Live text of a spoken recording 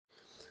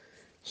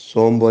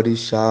Somebody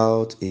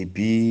shout a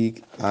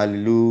big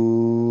hallelujah.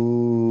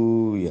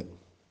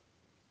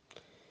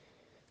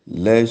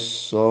 Let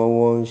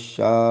someone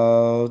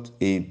shout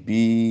a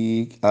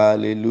big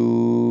hallelujah.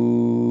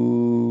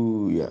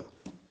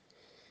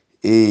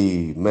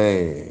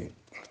 Amen.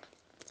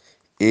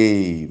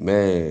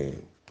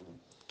 Amen.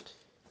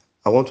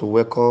 I want to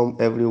welcome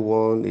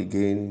everyone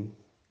again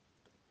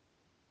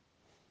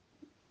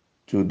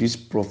to this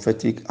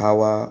prophetic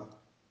hour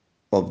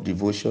of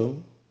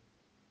devotion.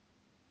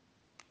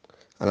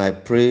 And I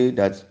pray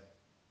that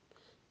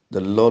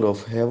the Lord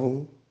of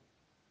heaven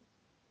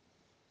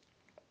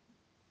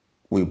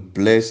will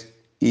bless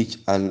each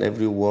and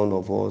every one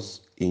of us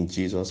in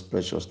Jesus'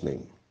 precious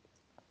name.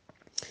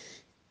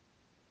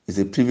 It's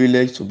a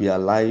privilege to be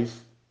alive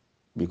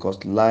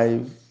because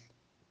life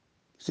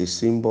is a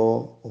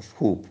symbol of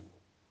hope.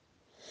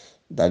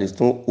 There is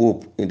no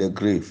hope in the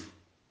grave,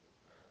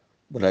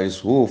 but there is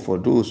hope for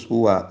those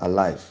who are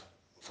alive.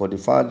 For the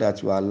fact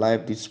that you are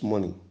alive this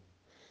morning,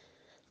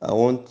 I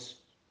want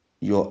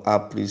your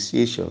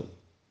appreciation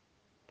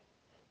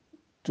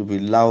to be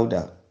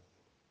louder,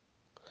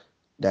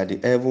 that the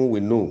heaven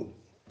will know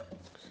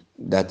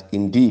that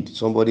indeed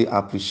somebody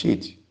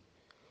appreciates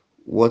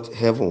what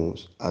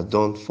heavens has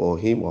done for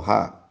him or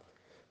her.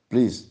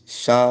 Please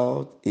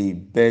shout a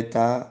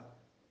better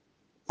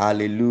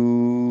hallelujah.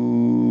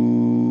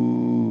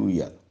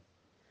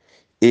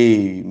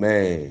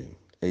 Amen.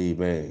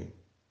 Amen.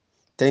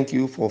 Thank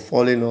you for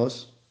following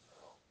us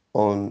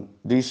on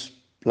this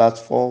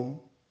platform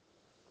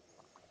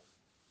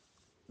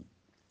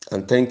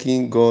and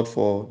thanking God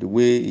for the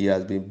way He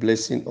has been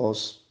blessing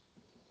us.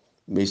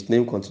 May His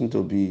name continue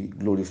to be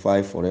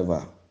glorified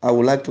forever. I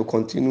would like to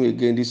continue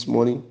again this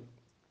morning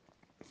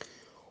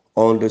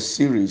on the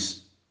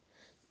series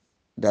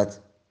that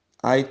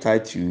I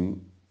titled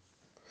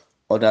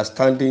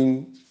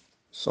Understanding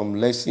Some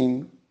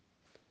Lesson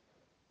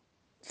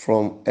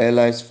from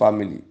Eli's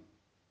Family.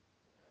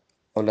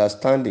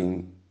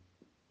 Understanding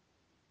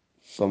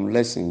some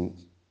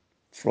lessons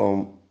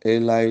from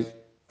Eli's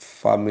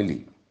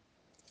family.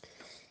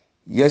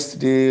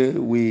 Yesterday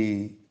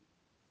we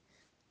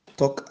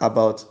talked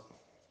about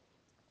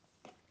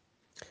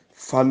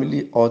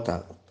family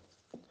altar,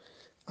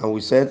 and we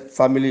said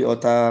family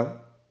altar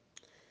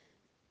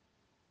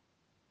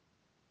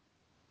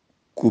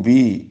could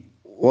be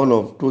one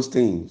of those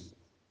things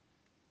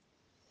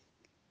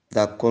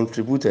that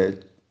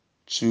contributed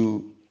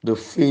to the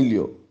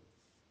failure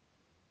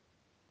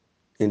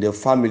in the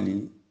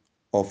family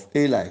of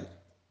Eli,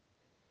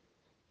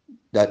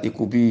 that it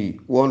could be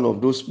one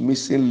of those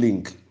missing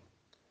links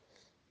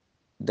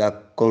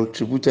that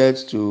contributed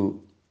to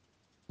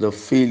the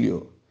failure,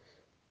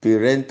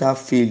 parental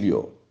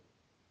failure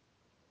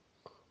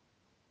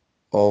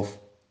of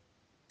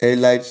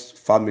Eli's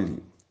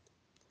family.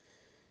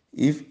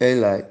 If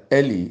Eli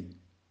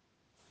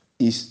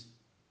is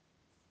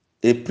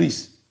a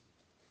priest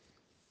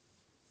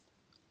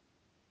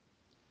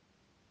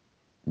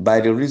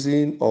by the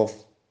reason of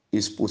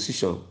his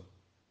position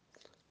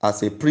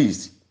as a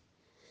priest,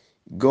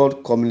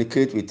 God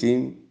communicates with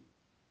him.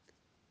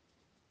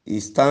 He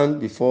stands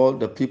before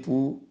the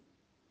people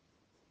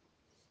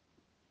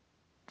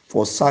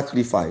for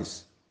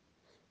sacrifice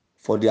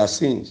for their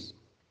sins.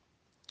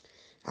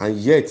 And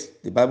yet,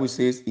 the Bible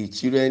says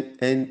his children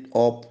end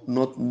up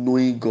not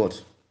knowing God.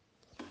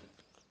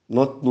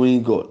 Not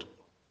knowing God.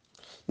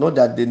 Not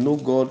that they know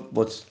God,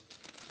 but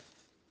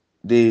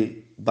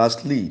they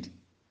backslid.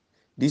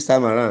 This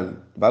time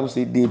around, the Bible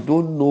says they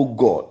don't know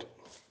God.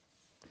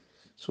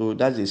 So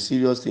that's a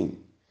serious thing.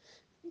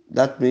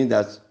 That means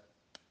that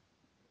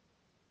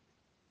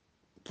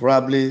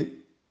probably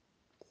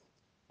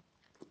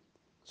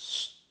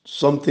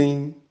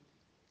something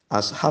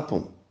has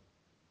happened.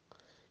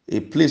 A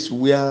place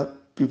where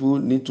people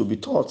need to be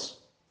taught.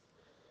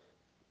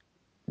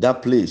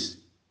 That place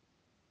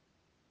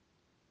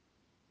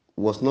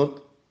was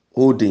not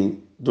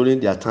holding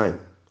during their time,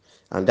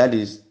 and that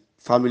is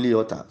family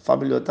altar.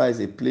 Family altar is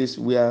a place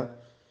where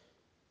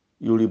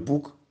you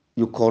rebuke,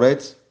 you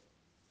correct,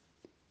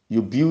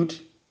 you build.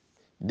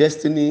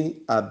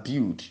 Destiny are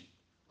built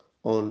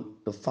on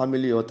the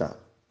family altar.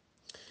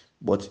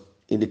 But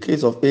in the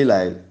case of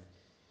Eli,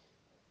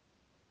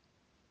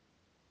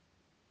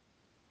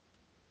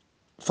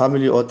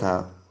 family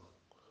altar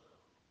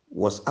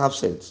was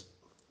absent.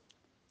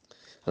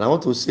 And I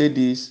want to say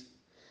this: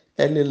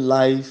 any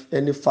life,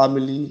 any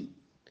family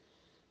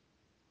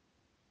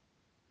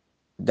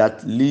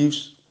that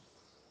lives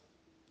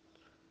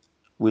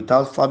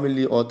without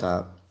family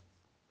altar,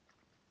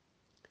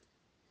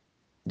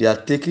 they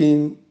are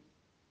taking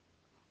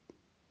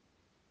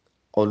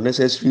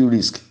unnecessary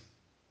risk.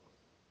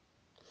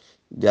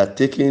 They are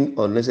taking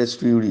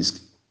unnecessary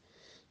risk.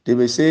 They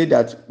may say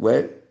that,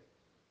 well,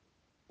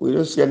 we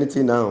don't see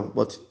anything now,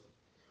 but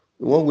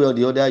in one way or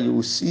the other, you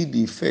will see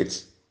the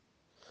effects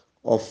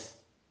of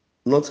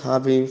not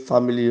having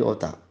family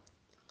altar.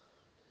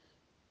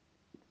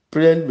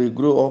 Parents may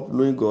grow up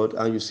knowing God,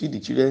 and you see the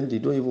children, they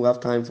don't even have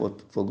time for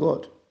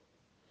God.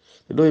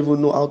 They don't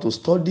even know how to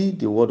study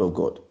the word of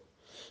God.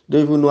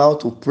 Don't even know how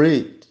to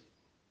pray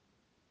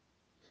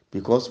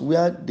because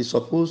where they're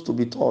supposed to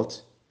be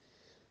taught,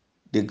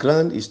 the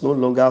ground is no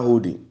longer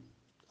holding,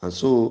 and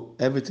so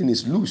everything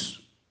is loose.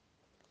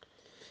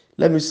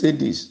 Let me say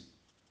this: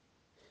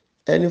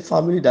 any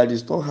family that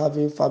is not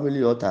having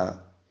family altar,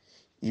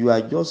 you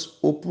are just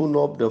open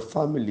up the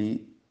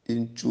family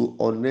into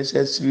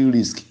unnecessary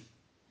risk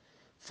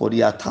for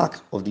the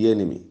attack of the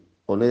enemy.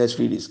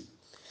 Unnecessary risk.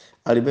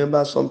 I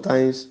remember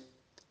sometimes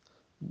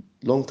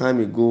long time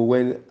ago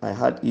when I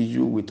had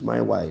issue with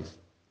my wife,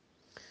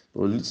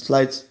 a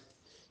slight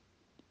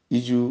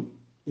issue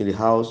in the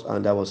house,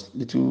 and there was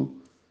little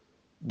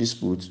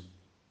dispute.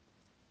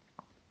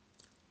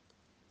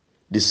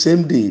 The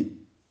same day,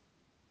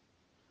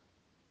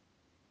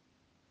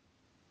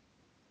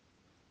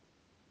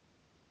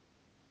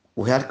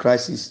 we had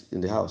crisis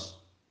in the house.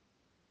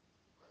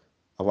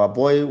 Our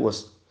boy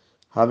was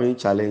having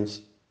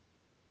challenge,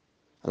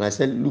 and I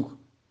said, "Look,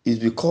 it's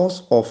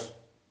because of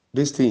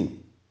this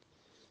thing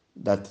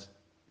that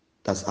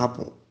that's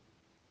happened."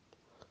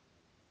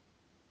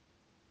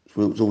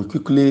 So we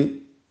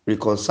quickly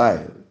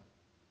reconciled,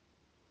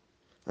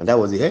 and that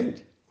was the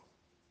end.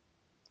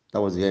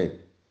 That was the end.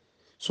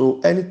 So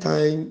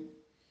anytime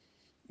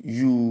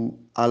you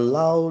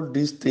allow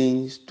these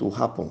things to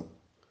happen,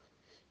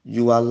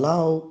 you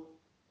allow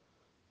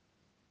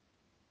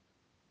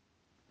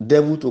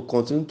devil to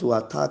continue to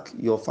attack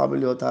your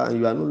family altar, and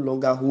you are no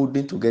longer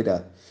holding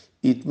together.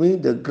 It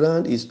means the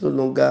ground is no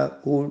longer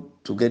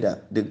hold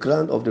together. The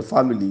ground of the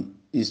family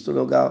is no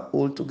longer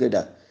hold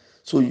together.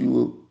 So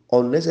you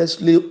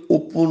unnecessarily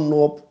open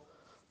up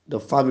the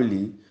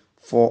family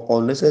for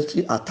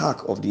unnecessary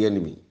attack of the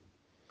enemy.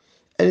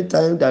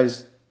 Anytime there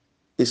is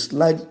a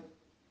slight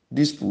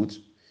dispute,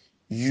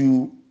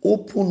 you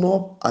open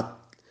up at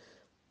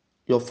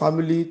your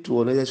family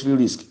to unnecessary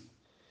risk.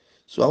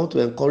 So I want to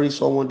encourage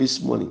someone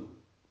this morning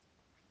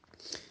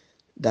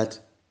that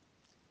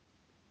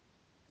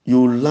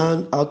you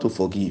learn how to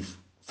forgive.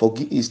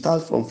 Forgive. It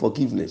starts from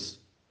forgiveness.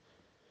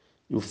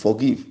 You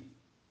forgive.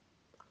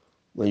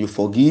 When you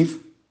forgive,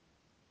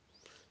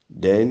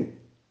 then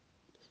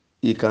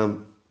it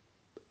can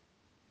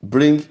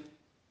bring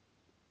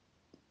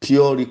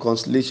pure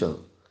reconciliation,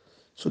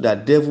 so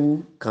that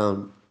devil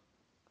can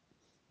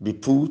be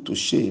put to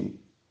shame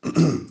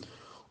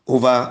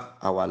over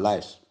our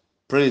lives.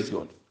 Praise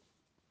God.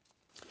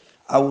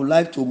 I would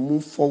like to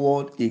move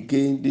forward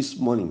again this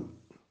morning,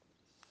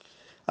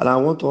 and I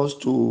want us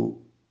to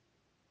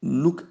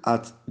look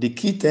at the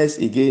key text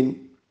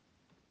again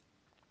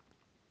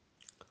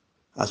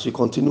as we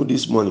continue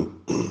this morning.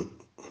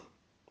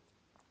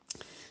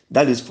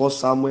 That is 1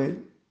 Samuel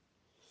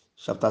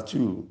chapter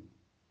 2.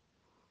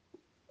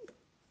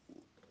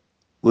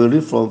 We'll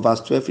read from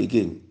verse 12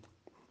 again.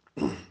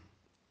 And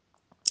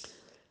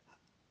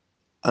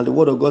the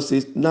word of God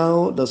says,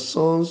 "Now the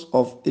sons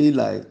of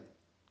Eli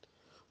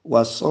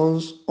were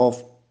sons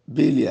of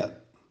Belial.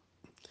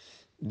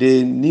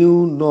 They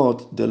knew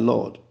not the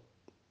Lord,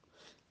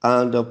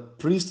 and the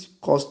priest's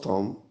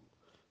custom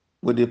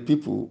with the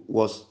people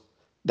was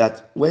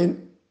that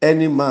when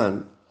any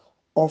man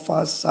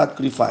offers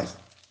sacrifice,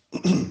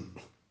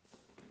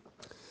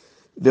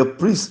 the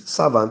priest's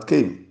servant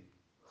came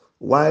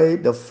while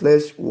the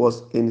flesh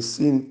was in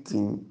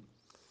sinking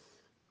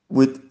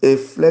with a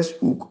flesh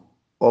hook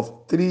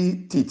of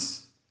 3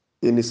 teeth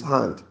in his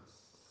hand,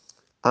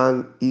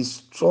 and he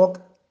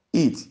struck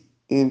it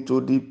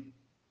into the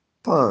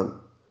pan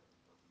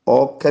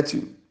or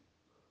kettle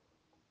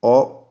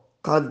or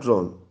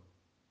cauldron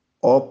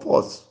or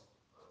pot.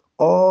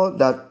 All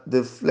that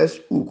the flesh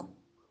hook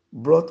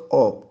brought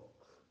up,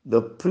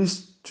 the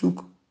priest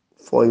took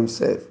for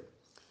himself.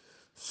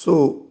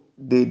 So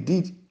they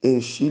did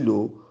in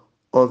Shiloh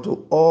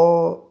unto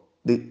all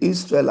the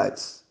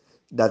Israelites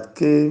that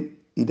came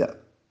hither."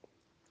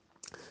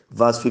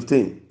 Verse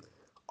 15.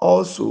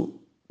 "Also,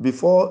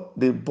 before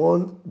they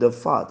burned the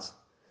fat,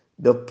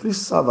 the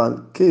priest's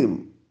servant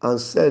came and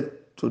said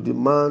to the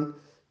man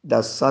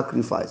that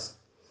sacrificed,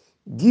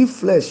 Give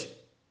flesh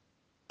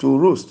to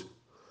roast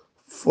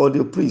for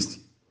the priest,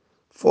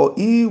 for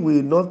he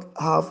will not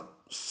have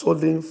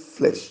sodden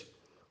flesh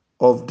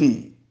of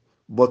thee,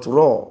 but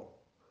raw.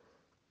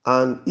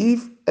 And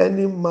if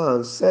any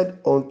man said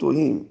unto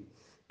him,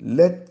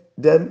 Let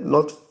them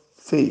not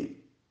fail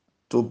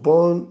to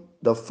burn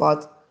the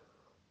fat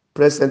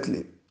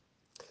presently,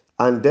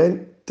 and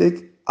then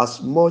take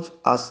as much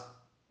as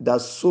the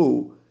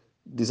soul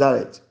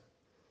desired,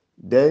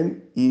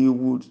 then he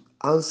would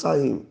answer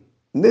him,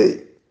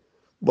 Nay,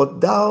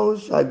 but thou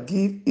shalt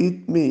give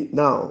it me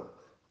now,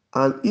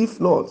 and if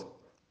not,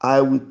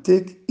 I will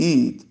take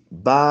it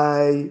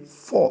by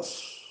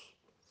force."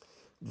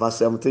 Verse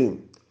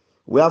 17.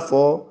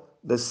 "Wherefore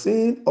the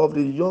sin of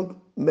the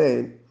young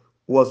men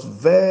was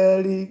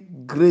very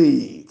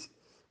great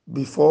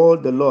before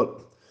the Lord,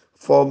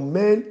 for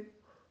men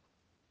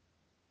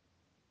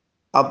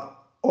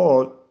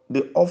abhorred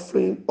the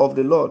offering of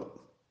the Lord."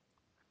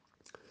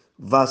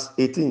 Verse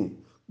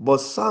 18. "But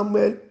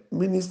Samuel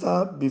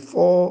ministered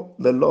before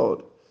the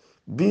Lord,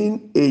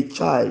 being a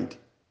child,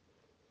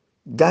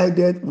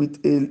 guided with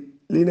a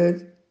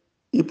linen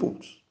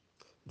ephod.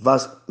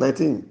 Verse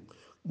 19.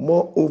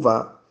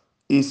 Moreover,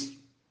 his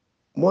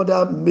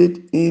mother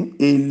made him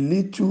a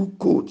little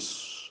coat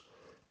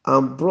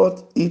and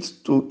brought it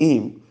to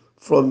him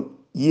from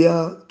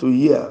year to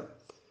year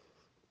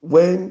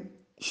when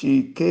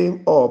she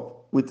came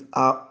up with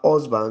her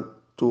husband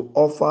to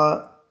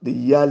offer the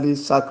yearly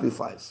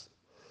sacrifice.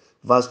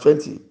 Verse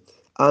 20.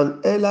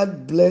 And Eli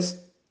blessed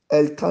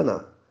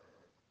Elkanah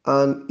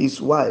and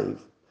his wife,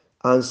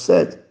 and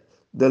said,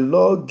 The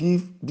Lord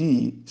give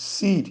thee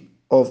seed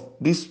of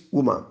this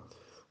woman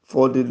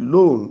for the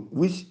loan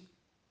which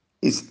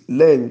is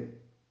lent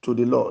to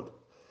the Lord.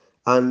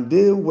 And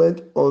they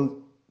went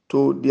on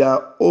to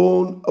their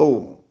own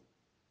home.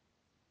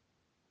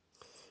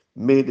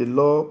 May the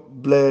Lord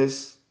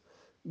bless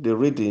the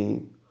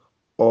reading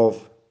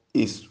of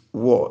his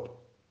word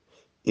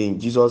in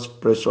Jesus'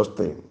 precious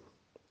name.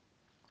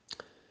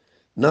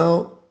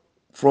 Now,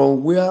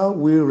 from where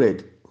we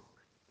read,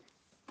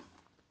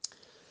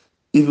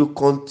 if you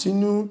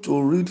continue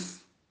to read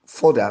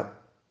further,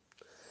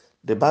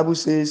 the Bible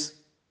says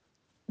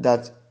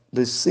that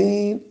the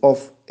sin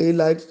of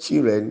Eli's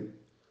children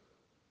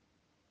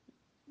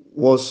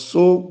was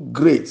so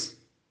great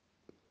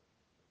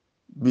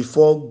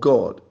before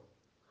God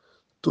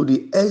to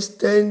the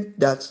extent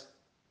that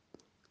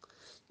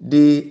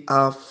they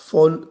are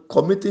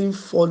committing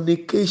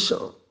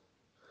fornication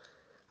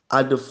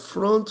at the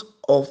front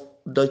of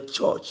the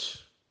church.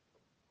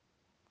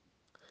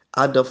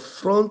 At the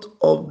front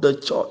of the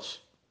church,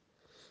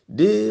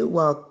 they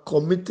were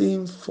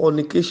committing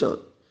fornication.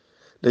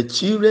 The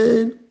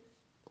children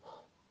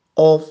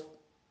of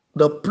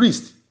the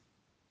priest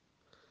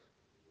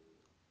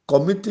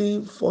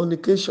committing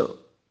fornication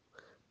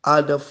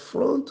at the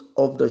front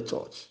of the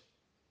church.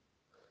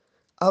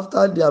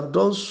 After they have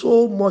done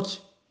so much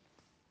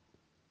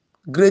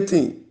great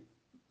thing,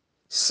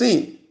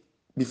 sin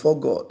before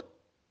God,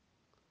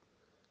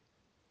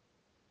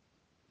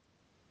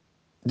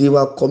 they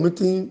were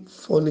committing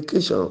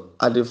fornication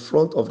at the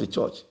front of the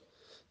church.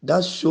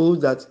 That shows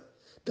that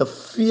the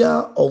fear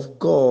of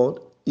God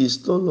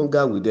is no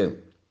longer with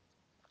them.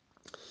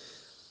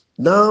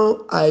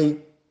 Now I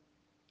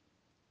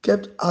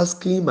kept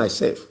asking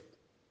myself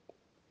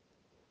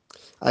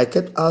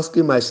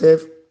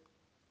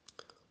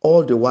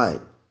all the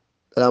while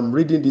that I'm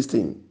reading this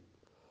thing.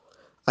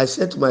 I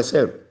said to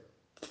myself,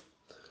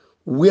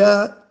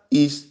 where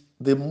is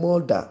the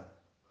mother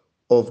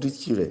of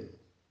these children?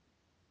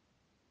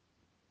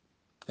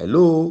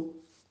 Hello?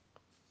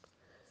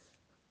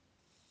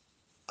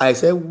 I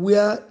said,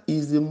 where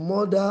is the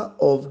mother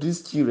of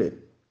these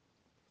children?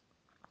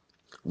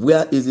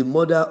 Where is the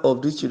mother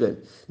of these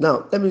children?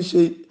 Now, let me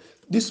say,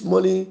 this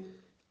morning,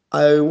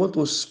 I want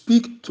to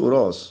speak to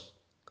us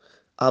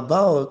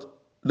about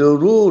the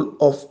role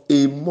of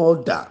a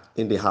mother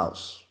in the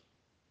house.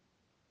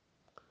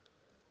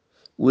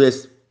 We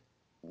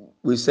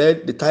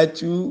said the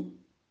title,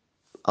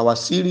 our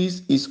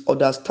series is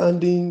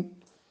Understanding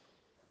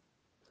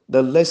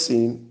the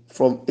Lesson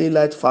from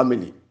Eli's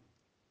Family.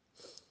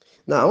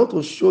 Now, I want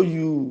to show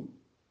you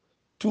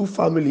two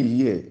families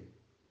here.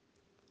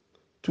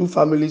 Two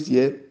families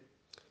here.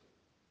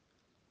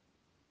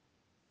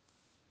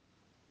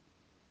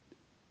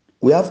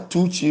 We have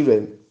two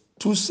children,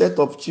 two sets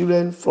of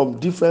children from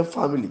different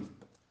family.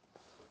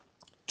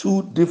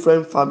 Two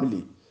different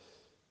family.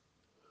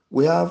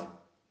 We have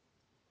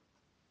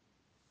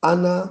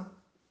Anna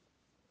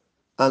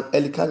and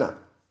Elkanah.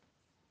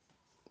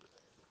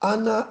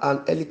 Anna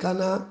and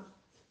Elkanah,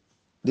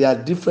 they are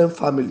different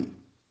family.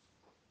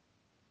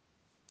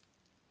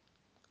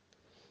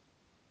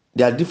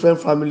 They are different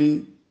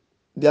family.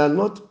 They are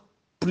not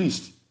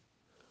priests,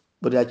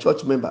 but they are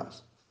church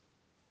members.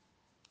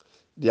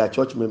 They are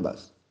church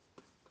members.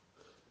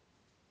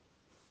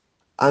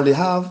 And they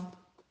have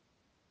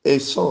a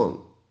son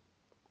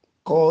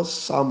called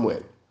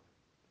Samuel.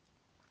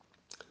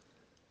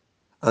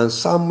 And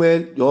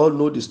Samuel, you all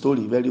know the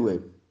story very well.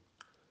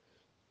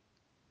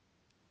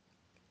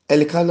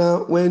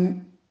 Elkanah,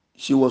 when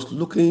she was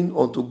looking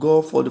unto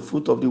God for the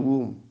fruit of the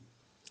womb,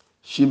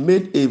 she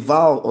made a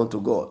vow unto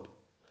God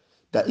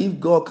that if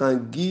God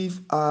can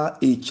give her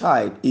a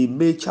child, a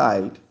male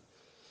child,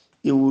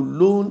 he will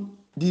loan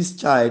this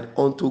child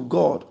unto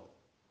God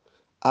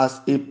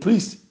as a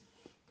priest.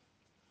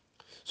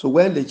 So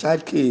when the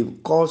child came,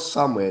 called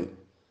Samuel,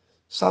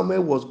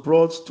 Samuel was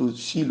brought to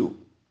Shiloh,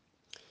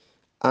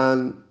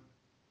 and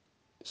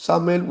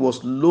Samuel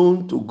was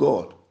loaned to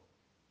God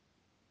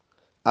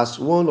as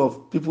one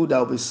of people that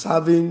will be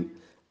serving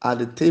at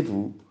the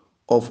table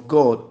of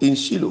God in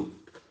Shiloh.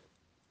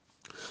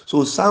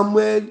 So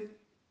Samuel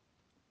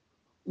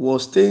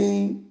was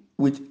staying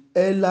with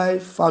Eli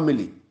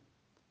family,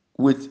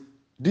 with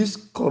these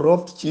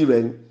corrupt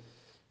children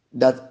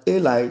that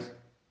Eli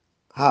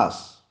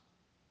has,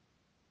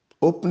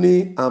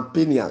 Ophni and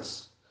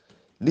Phinehas.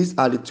 These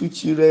are the two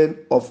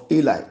children of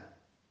Eli.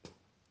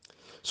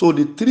 So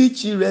the three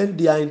children,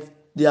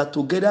 they are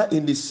together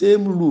in the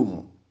same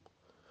room,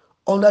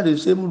 under the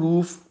same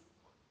roof,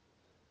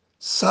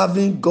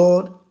 serving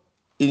God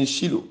in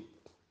Shiloh.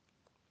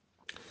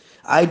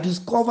 I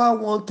discover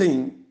one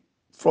thing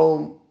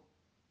from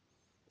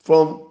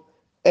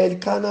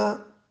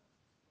Elkanah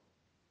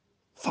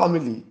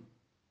family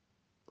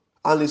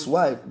and his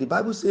wife. The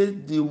Bible says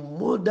the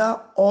mother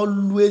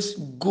always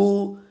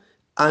go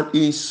and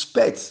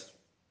inspect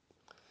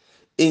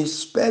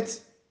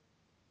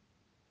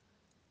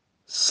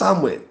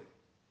Samuel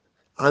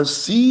and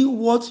see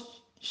what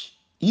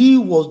he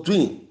was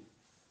doing,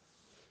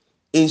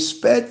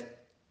 inspect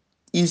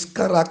his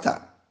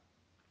character,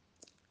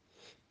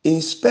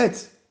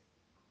 inspect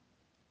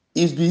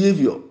his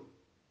behavior,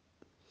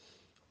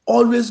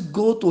 always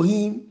go to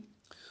him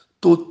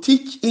to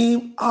teach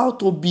him how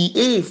to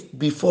behave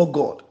before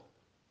God.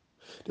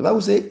 The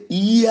Bible says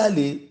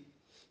yearly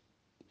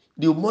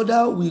the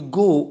mother will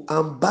go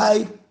and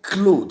buy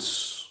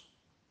clothes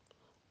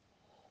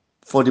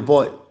for the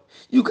boy.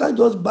 You can't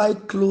just buy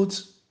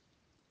clothes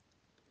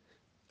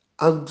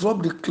and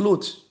drop the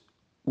clothes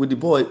with the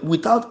boy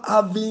without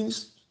having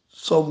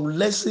some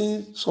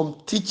lessons,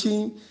 some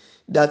teaching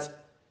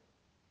that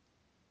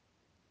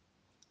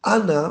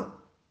Anna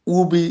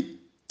will be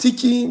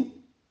teaching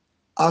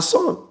her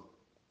son.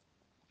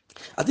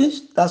 I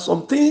think that's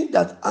something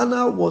that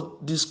Anna was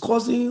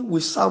discussing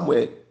with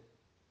Samuel.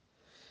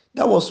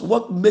 That was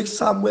what makes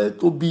Samuel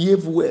to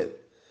behave well.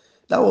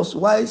 That was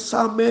why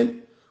Samuel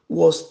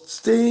was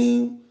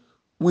staying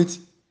with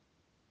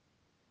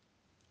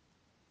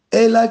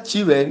Eli's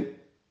children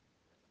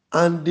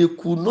and they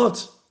could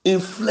not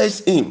influence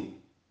him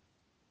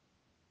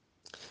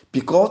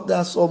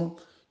because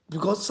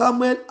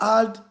Samuel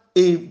had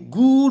a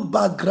good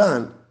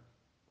background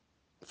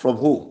from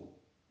home.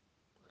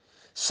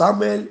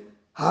 Samuel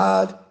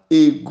had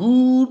a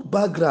good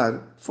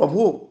background from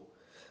home.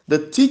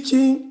 The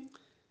teaching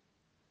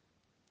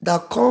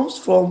that comes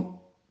from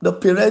the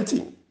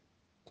parenting.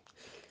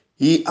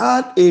 He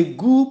had a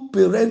good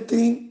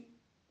parenting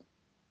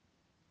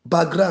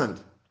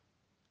background.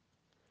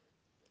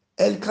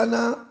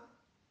 Elkanah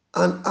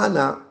and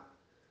Anna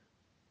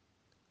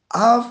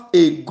have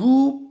a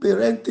good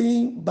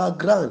parenting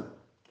background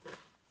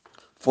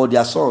for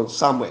their son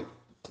Samuel,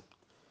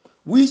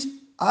 which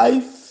I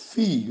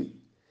feel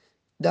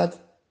that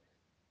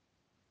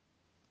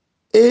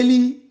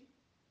Eli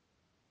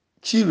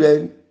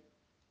children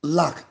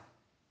lack.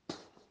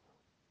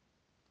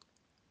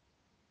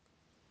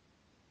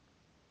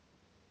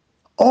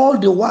 All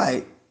the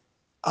while,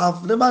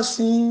 I've never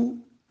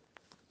seen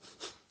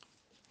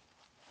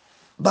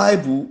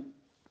Bible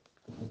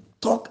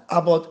talk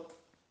about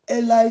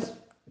Eli's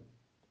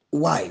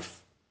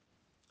wife.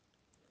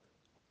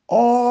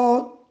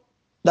 All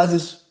that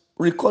is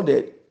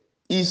recorded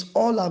is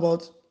all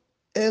about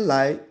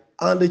Eli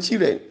and the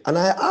children. And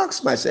I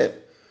ask myself,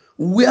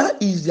 where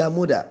is their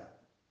mother?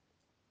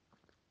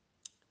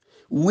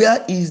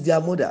 Where is their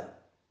mother?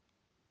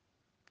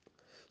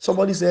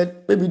 Somebody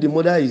said maybe the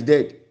mother is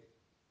dead,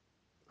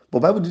 but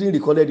Bible didn't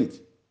record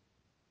it.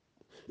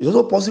 It's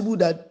also possible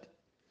that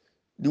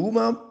the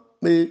woman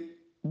may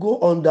go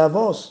on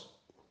divorce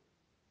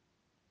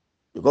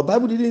because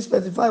Bible didn't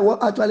specify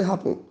what actually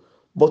happened.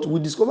 But we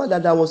discovered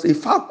that there was a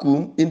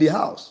vacuum in the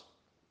house.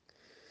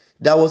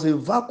 There was a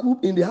vacuum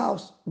in the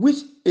house which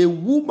a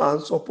woman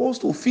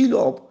supposed to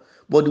fill up,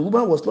 but the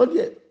woman was not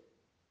there.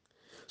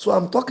 So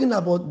I'm talking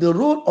about the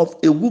role of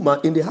a woman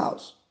in the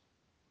house.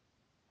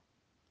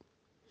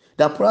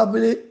 That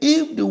probably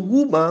if the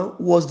woman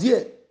was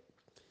there,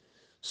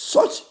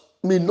 such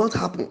may not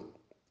happen.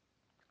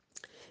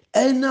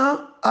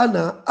 Anna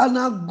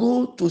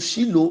go to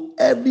Shiloh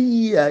every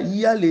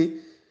yearly,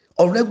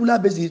 on regular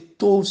basis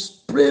to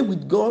pray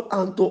with God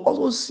and to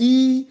also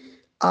see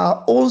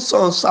our own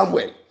son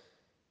Samuel.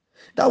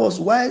 That was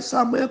why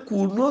Samuel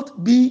could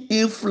not be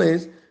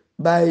influenced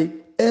by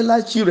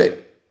Eli's children.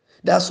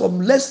 There are some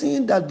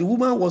lessons that the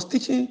woman was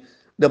teaching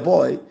the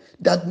boy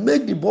that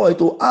made the boy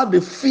to have the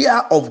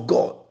fear of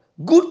God.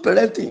 Good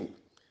parenting.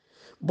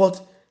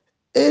 But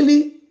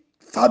Eli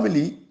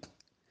family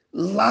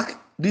lack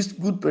this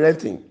good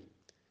parenting,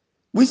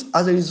 which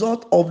as a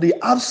result of the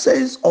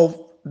absence of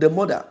the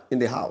mother in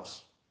the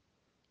house.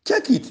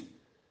 Check it.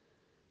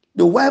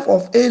 The wife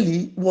of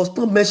Eli was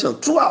not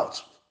mentioned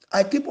throughout.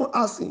 I keep on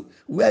asking,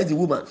 where is the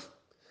woman?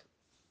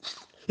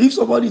 If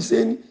somebody is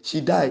saying she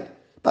died,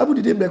 Bible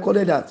didn't record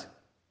that.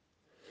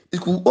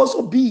 It could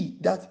also be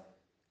that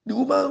the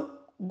woman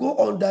go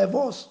on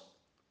divorce.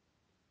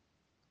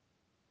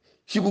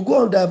 She could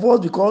go on divorce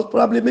because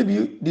probably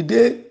maybe the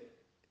day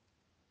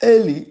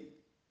Eli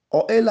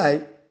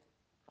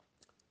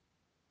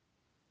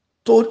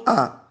told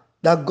her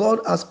that God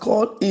has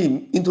called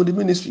him into the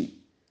ministry,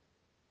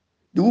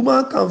 the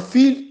woman can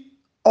feel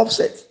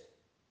upset.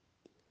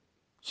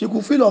 She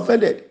could feel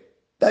offended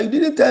that you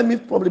didn't tell me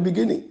from the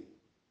beginning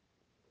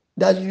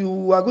that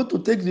you are going to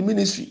take the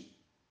ministry.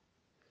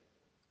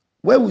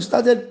 When we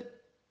started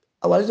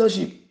our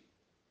relationship,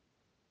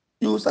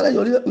 we started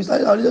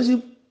our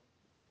relationship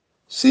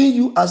seeing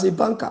you as a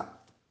banker,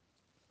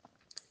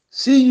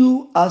 seeing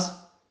you as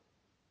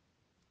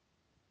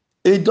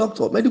a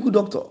doctor, medical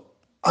doctor,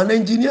 an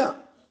engineer.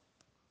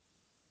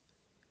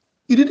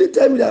 You didn't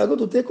tell me that I'm going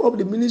to take up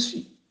the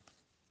ministry.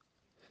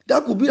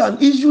 That could be an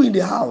issue in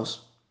the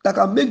house that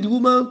can make the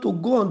woman to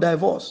go on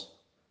divorce.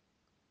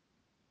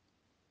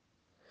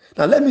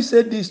 Now let me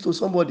say this to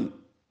somebody.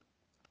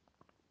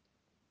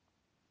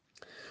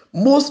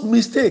 Most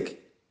serious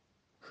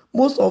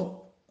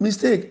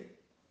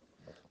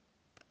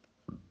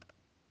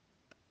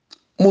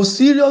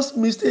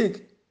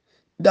mistake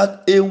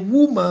that a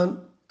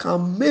woman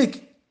can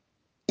make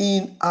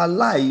in her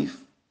life.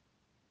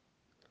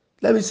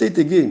 Let me say it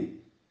again.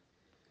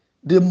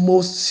 The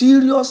most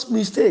serious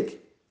mistake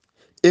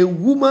a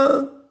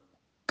woman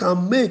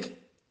can make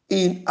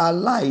in her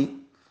life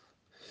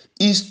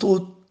is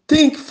to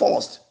think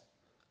first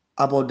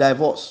about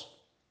divorce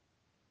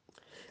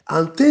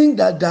and think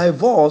that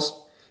divorce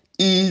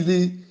is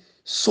the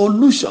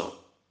solution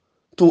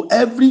to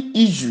every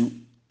issue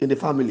in the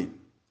family.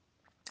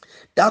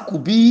 That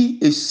could be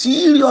a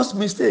serious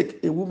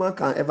mistake a woman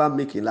can ever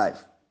make in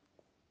life.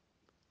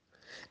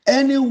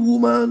 Any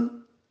woman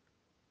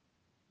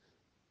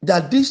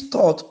that this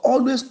thought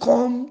always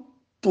come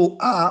to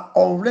her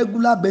on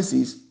regular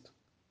basis,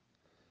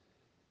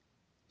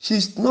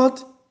 she's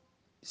just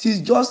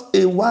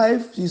a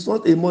wife, she's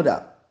not a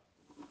mother.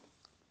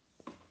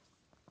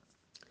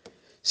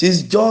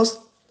 She's just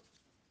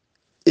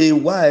a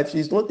wife,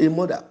 she's not a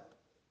mother.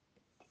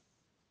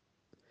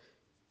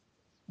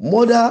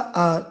 Mothers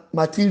are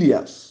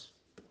materials.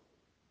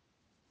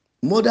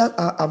 Mothers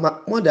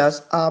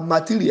are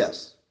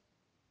materials.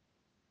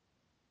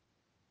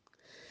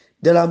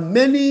 There are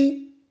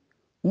many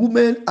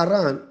women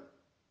around,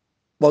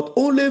 but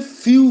only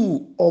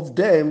few of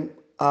them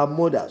are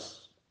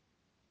mothers.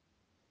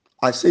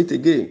 I say it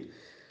again.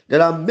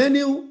 There are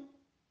many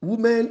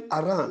women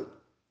around,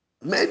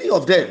 many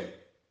of them,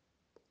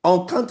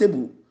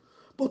 uncountable,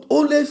 but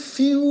only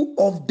few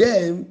of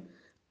them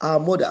are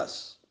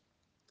mothers.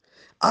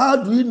 How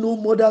do we know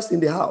mothers in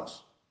the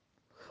house?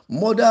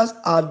 Mothers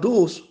are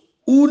those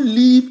who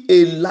live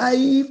a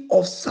life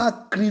of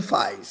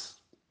sacrifice.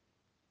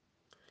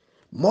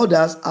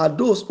 Mothers are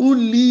those who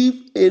live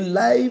a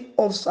life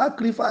of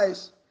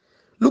sacrifice.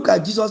 Look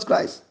at Jesus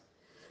Christ.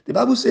 The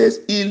Bible says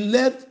he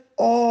left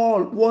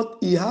all what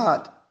he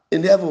had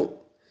in heaven.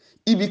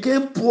 He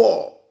became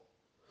poor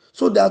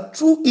so that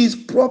through his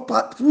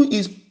poverty,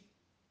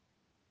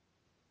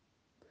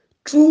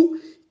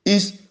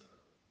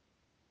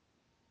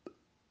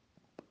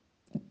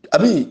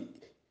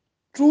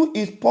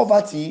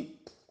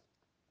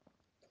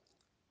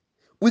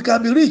 we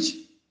can be rich.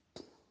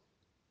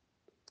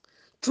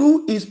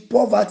 Through his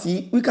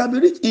poverty, we can be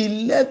rich.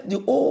 He left the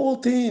whole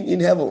thing in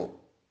heaven.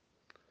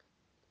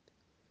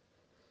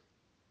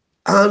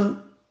 And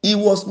he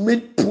was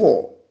made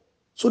poor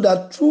so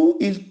that through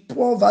his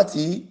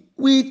poverty,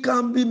 we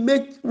can be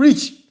made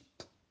rich.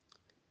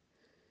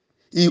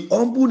 He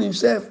humbled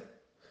himself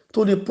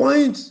to the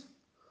point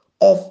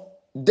of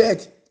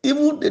death,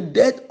 even the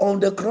death on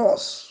the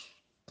cross.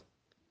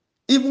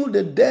 Even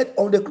the death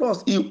on the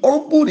cross, he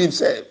humbled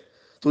himself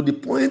to the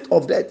point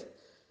of death.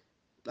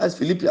 That's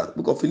Philippians,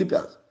 book of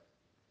Philippians.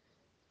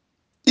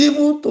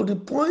 Even to the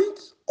point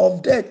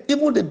of death,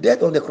 even the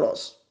death on the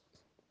cross.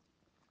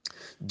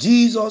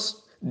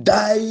 Jesus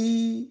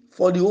died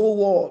for the whole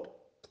world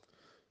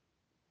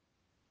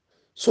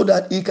so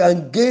that he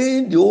can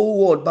gain the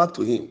whole world back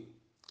to him.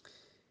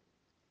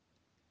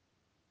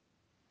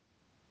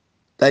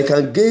 That he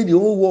can gain the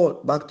whole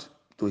world back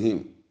to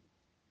him.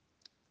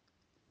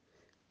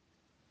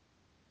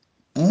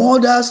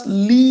 Mothers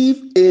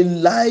live a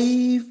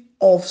life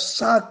of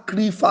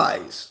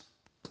sacrifice.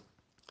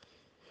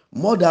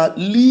 Mother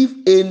live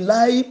a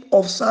life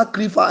of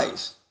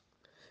sacrifice.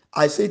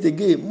 I say it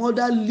again.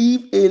 Mother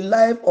live a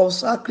life of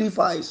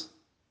sacrifice.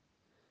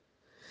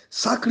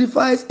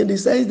 Sacrifice in the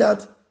sense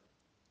that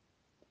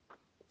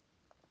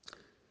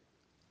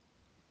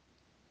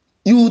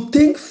you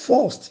think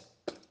first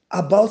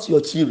about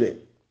your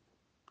children.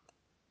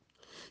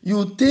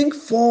 You think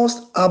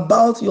first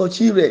about your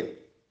children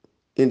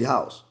in the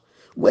house.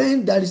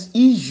 When there is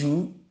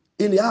issue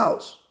in the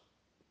house,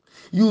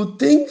 you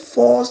think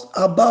first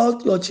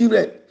about your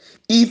children.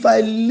 If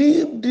I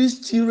leave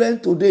these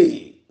children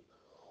today,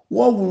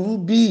 what will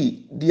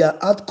be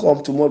their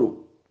outcome tomorrow?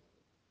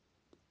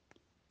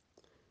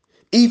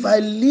 If I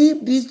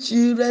leave these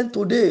children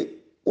today,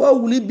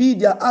 what will it be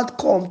their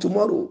outcome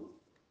tomorrow?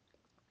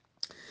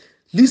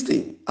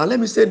 Listen, and let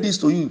me say this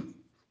to you,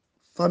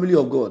 family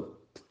of God.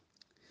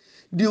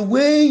 The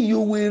way you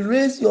will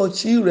raise your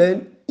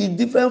children is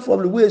different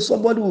from the way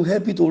somebody will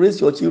help you to raise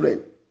your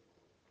children.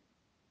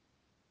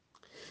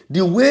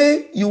 The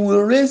way you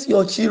will raise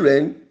your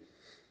children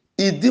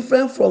is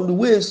different from the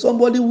way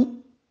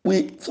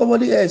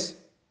somebody else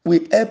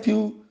will help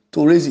you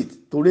to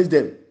raise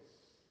them.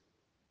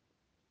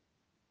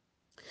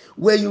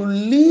 When you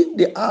leave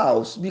the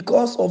house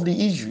because of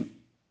the issue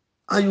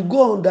and you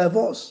go on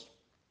divorce,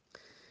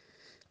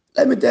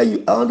 let me tell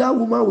you, another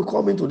woman will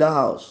come into that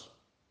house.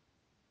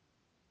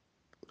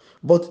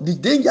 But the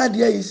danger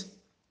there is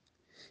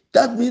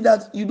that means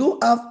that you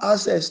don't have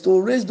access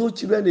to raise those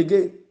children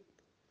again.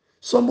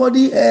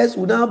 Somebody else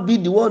will now be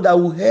the one that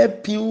will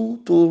help you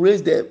to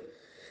raise them.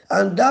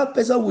 And that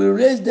person will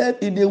raise them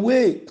in a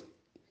way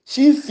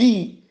she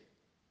feel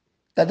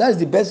that is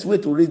the best way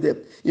to raise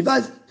them. In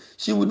fact,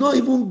 she will not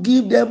even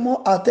give them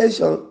more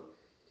attention,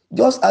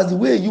 just as the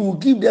way you will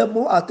give them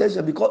more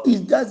attention,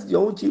 because that's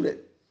your own children.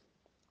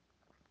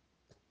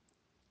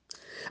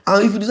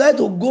 And if you decide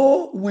to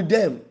go with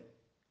them,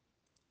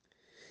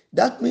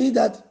 that means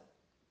that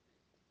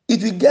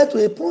it will get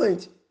to a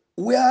point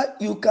where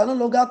you can no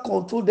longer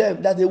control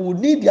them, that they will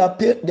need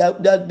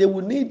that they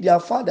will need their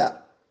father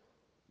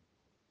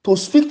to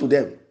speak to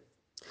them.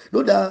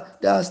 No, there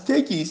are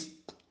stages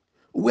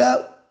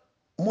where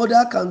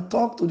mother can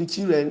talk to the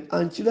children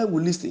and children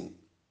will listen.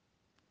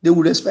 They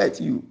will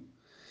respect you.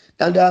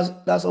 And there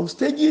are some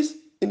stages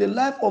in the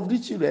life of the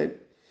children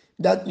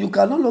that you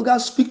can no longer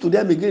speak to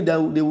them again,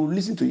 that they will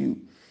listen to you.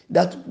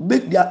 But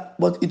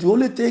it will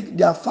only take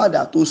their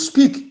father to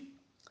speak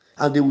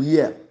and they will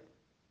hear.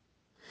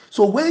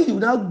 So when you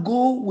now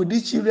go with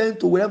these children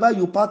to wherever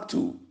you park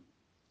to,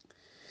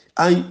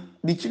 and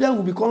the children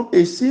will become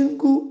a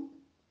single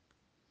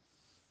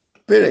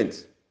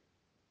parent,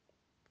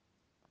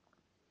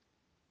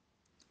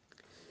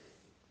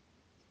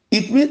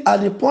 it means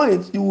at the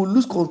point you will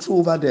lose control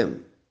over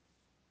them.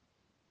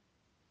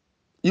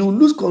 You will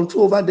lose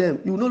control over them.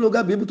 You will no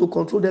longer be able to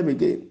control them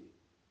again.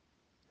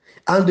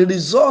 And the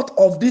result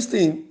of this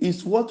thing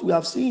is what we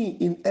have seen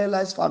in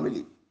Eli's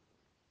family.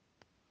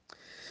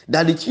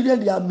 That the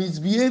children, they are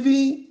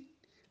misbehaving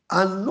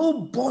and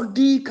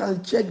nobody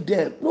can check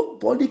them.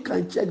 Nobody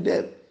can check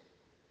them.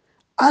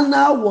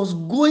 Anna was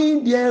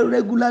going there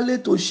regularly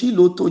to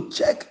Shiloh to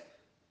check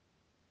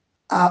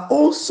her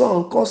own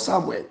son called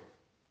Samuel,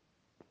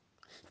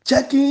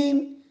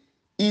 checking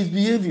his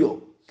behavior,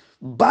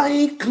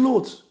 buying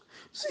clothes.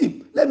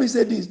 See, let me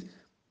say this.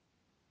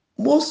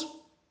 Most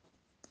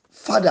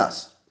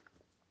fathers,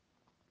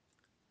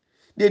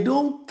 they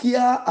don't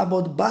care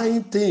about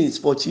buying things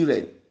for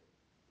children.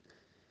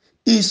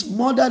 It's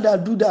mother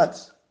that do that.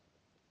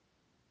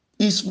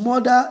 It's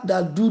mother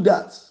that do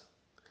that.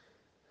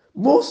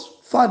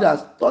 Most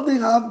fathers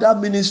doesn't have that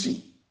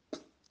ministry.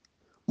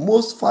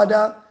 Most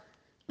father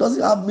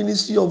doesn't have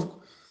ministry of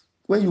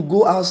when you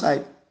go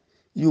outside,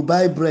 you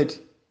buy bread,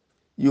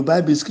 you buy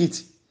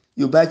biscuit,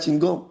 you buy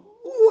chewing-gum.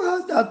 Who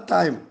has that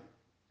time?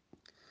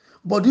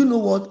 But you know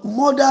what?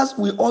 Mothers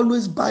will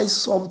always buy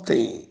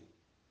something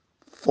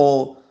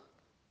for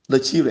the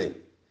children.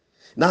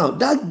 Now,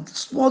 that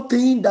small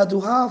thing that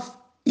you have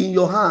in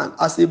your hand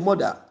as a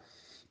mother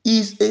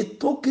is a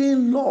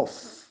token love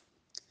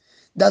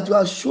that you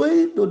are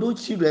showing to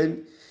those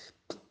children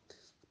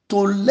to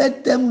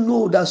let them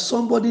know that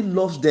somebody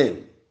loves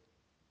them.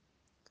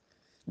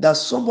 That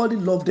somebody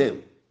loves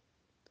them.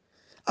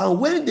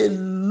 And when they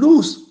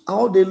lose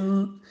or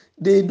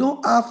they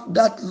don't have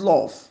that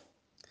love,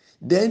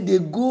 then they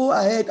go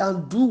ahead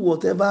and do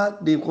whatever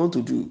they want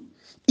to do.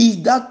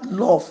 It's that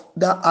love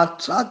that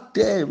attracts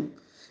them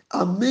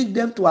and make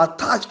them to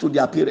attach to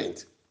their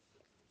parents.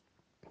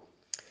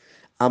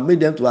 And make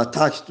them to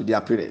attach to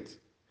their parents.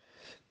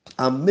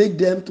 And make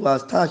them to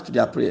attach to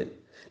their parents.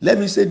 Let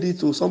me say this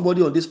to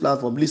somebody on this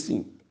platform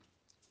listening.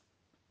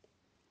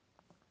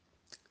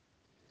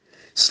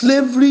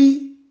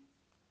 Slavery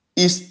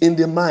is in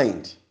the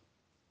mind.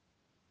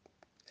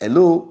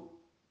 Hello?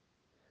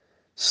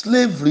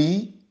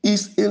 Slavery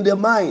is in the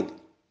mind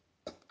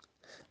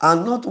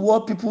and not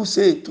what people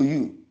say to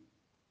you.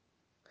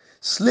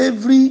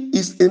 Slavery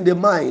is in the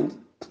mind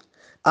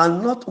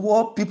and not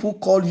what people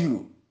call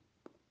you.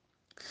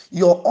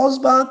 Your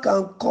husband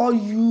can call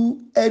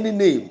you any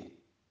name.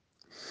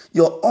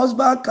 Your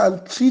husband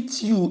can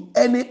treat you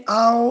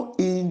anyhow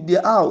in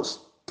the house.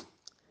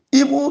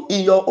 Even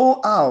in your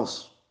own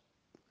house.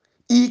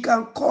 He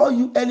can call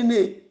you any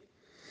name.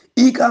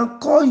 He can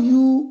call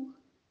you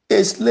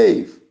a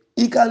slave.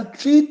 He can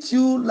treat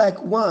you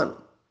like one.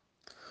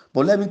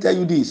 But let me tell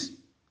you this.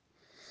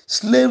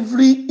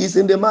 Slavery is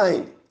in the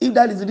mind. If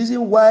that is the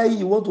reason why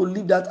you want to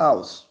leave that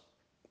house.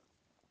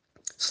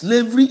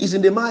 Slavery is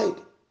in the mind.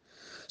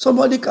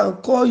 Somebody can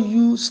call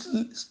you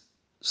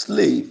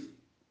slave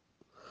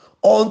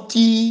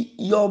until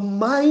your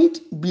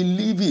mind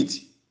believe it.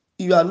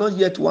 You are not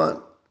yet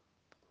one.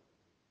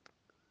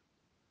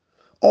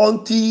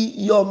 Until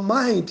your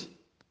mind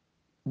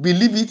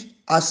believe it,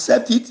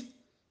 accept it,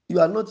 you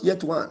are not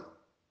yet one.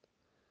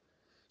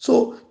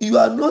 So you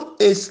are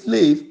not a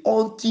slave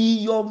until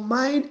your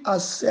mind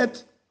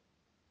accepts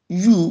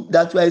you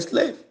that you are a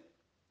slave.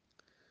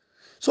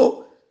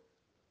 So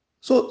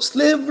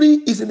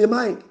slavery is in the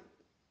mind.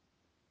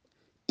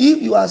 If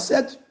you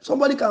accept,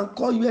 somebody can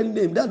call you any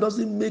name, that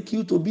doesn't make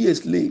you to be a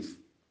slave.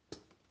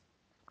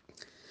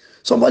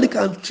 Somebody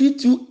can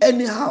treat you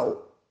anyhow.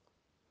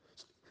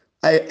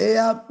 I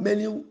hear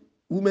many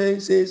women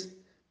says,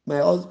 my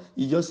husband,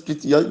 you just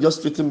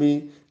treating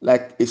me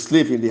like a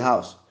slave in the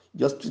house.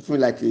 Just treat me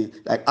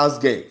like house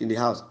girl in the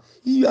house.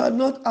 You are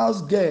not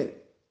house girl.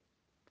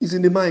 It's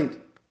in the mind.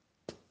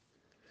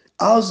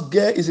 House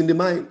girl is in the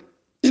mind.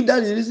 If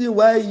that is the reason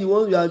why you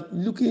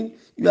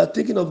are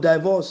thinking of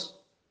divorce,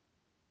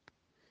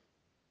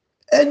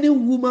 Any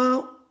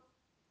woman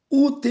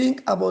who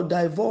think about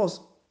divorce,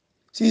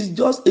 she's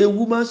just a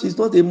woman, she's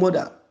not a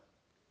mother.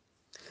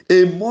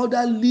 A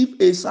mother live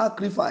a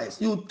sacrifice.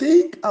 You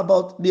think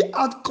about the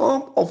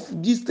outcome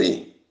of this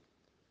thing.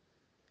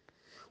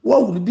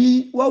 What will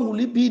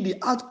it be the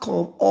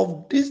outcome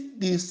of this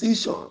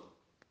decision?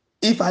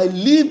 If I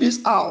leave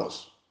this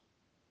house,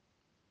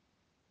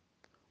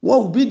 what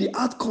will be the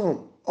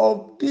outcome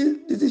of this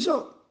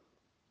decision?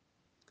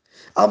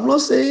 I'm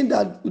not saying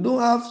that we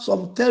don't have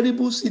some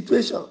terrible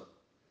situation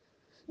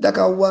that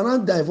can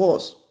warrant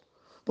divorce,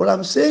 but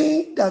I'm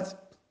saying that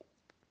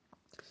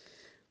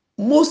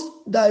most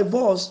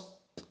divorce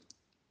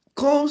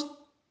comes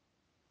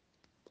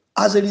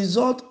as a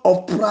result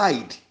of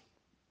pride,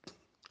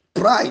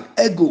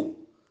 ego.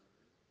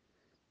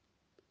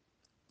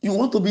 You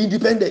want to be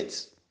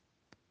independent.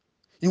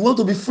 You want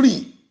to be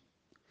free.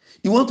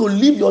 You want to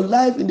live your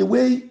life in the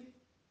way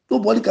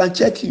nobody can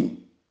check you.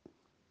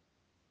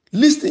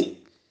 Listen,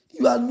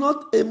 you are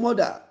not a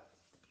mother.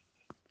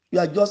 You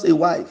are just a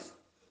wife.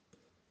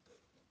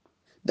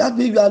 That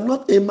means you are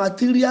not a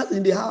material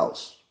in the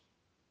house.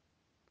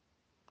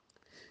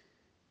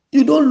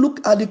 You don't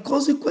look at the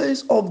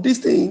consequence of this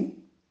thing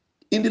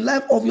in the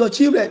life of your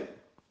children.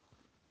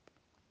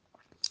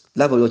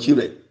 Life of your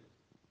children.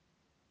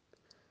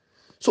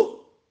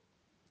 So,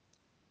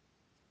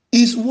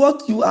 is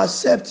what you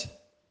accept,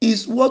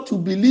 is what you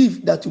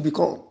believe that you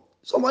become.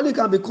 Somebody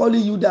can be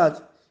calling you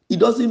that. It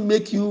doesn't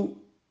make you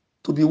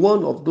to be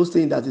one of those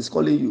things that is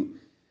calling you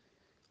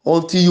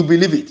until you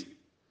believe it.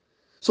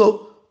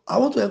 So, I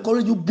want to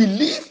encourage you,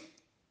 believe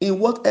in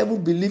what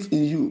heaven believes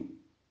in you.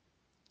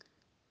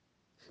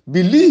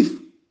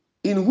 Believe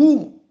in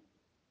whom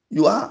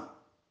you are.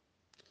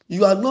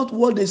 You are not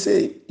what they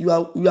say. You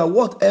are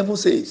what heaven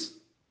says.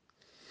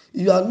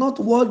 You are not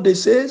what they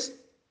say.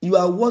 You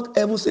are what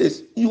heaven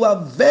says. You are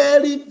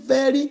very,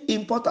 very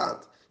important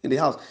in the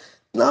house.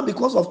 Now,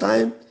 because of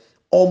time,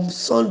 on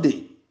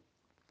Sunday,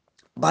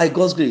 by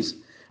God's grace,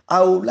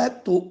 I would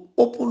like to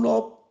open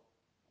up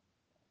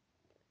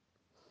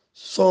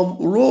some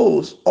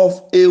roles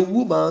of a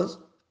woman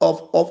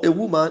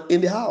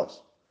in the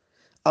house.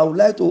 I would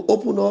like to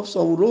open up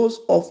some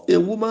roles of a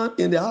woman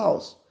in the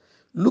house,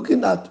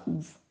 looking at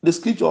the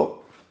scripture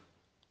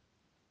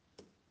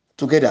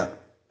together.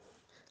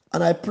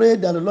 And I pray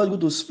that the Lord is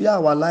going to spare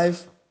our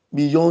life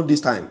beyond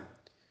this time.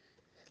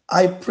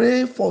 I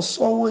pray for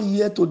someone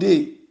here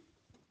today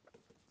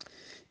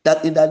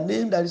that in the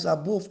name that is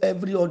above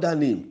every other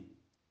name,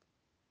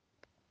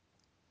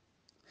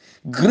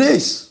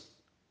 grace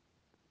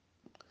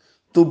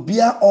to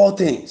bear all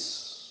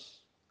things,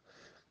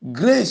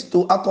 grace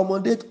to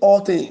accommodate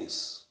all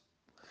things,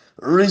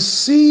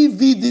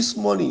 receive it this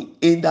morning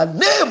in the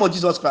name of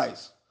Jesus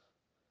Christ.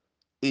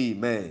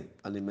 Amen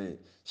and amen.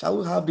 Shall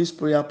we have this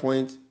prayer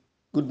point?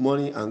 Good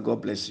morning and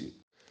God bless you.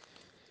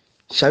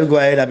 Shall we go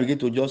ahead and begin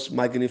to just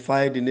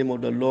magnify the name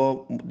of the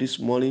Lord this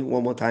morning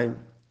one more time?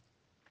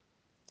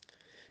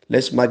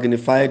 Let's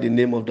magnify the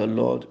name of the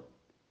Lord.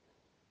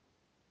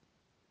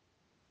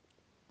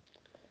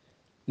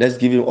 Let's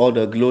give him all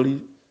the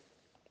glory.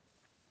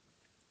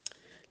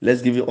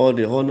 Let's give him all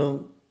the honor.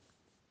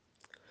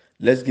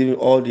 Let's give him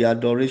all the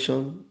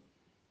adoration.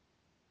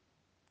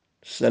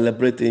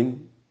 Celebrate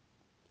him.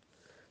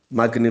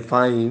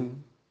 Magnify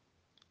him.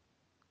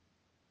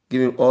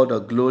 Give him all the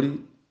glory.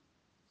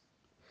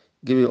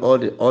 Give him all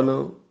the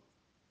honor.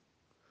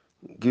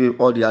 Give him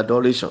all the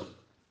adoration.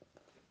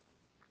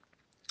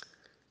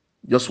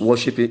 Just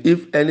worship him.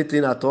 If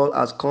anything at all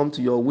has come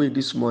to your way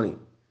this morning,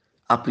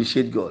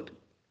 appreciate God.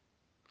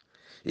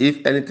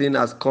 If anything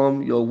has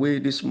come your way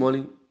this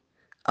morning,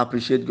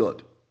 appreciate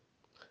God.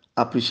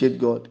 Appreciate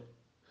God.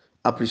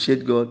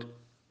 Appreciate God.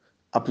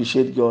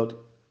 Appreciate God.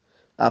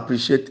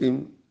 Appreciate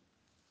him.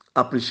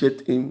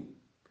 Appreciate him.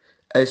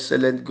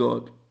 Excellent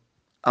God.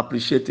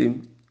 Appreciate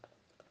him.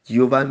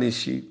 Jehovah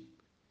Nissi.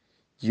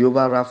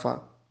 Jehovah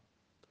Rapha.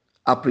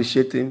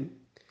 Appreciate him.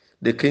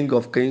 The King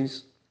of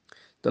Kings.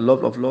 The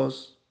Lord of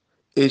Lords.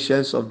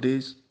 Ancients of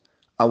Days.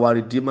 Our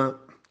Redeemer.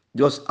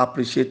 Just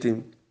appreciate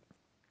him.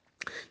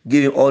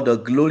 Give him all the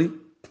glory.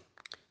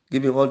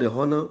 Give him all the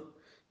honor.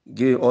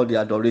 Give him all the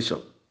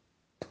adoration.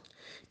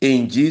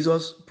 In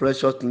Jesus'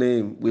 precious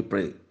name we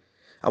pray.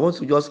 I want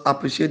to just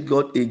appreciate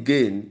God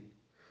again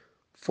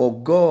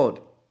for God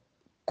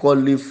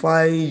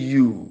qualifying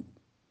you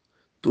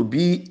to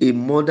be a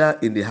mother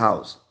in the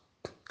house.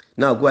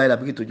 Now go ahead and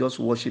begin to just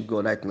worship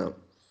God right now.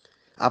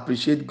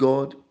 Appreciate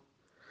God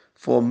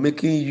for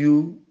making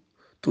you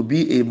to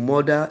be a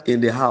mother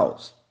in the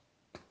house.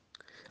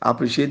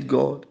 Appreciate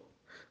God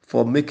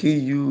for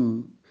making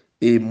you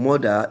a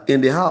mother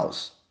in the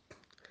house.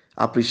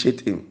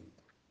 Appreciate him.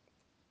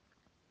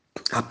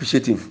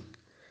 Appreciate him.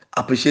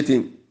 Appreciate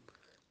him.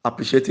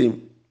 Appreciate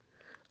him.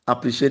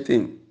 Appreciate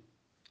him.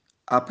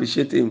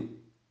 Appreciate him.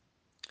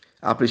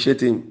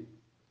 Appreciate him.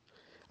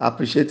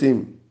 Appreciate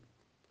him.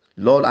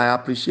 Lord, I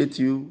appreciate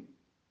you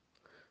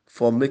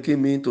for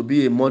making me to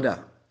be a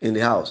mother in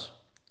the house.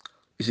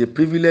 It's a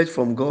privilege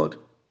from God,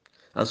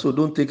 and so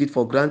don't take it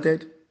for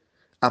granted.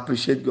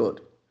 Appreciate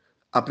God.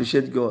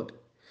 Appreciate God.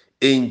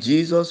 In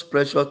Jesus'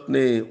 precious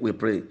name, we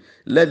pray.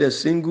 Let the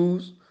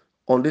singles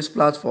on this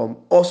platform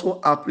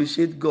also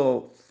appreciate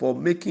God for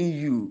making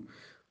you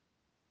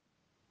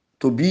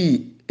to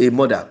be a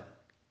mother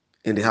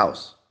in the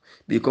house,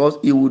 because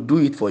He will do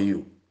it for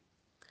you.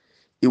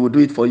 He will do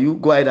it for you.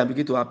 Go ahead and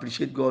begin to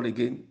appreciate God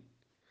again.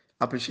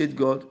 Appreciate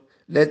God.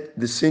 Let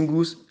the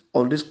singles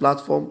on this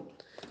platform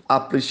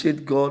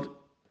appreciate God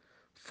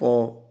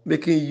for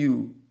making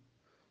you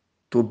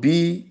to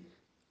be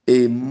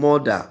a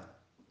mother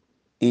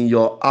in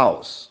your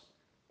house,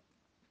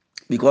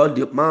 because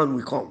the man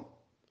will come.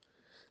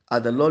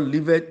 As the Lord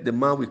liveth, the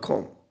man will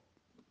come.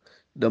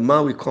 The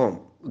man will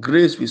come.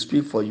 Grace will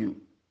speak for you.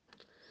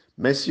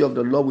 Mercy of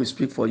the Lord will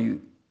speak for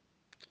you.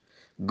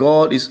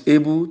 God is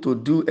able to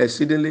do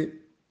exceedingly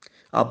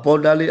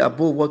abundantly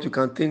above what you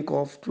can think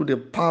of through the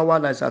power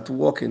that is at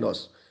work in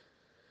us.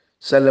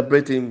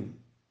 Celebrate Him.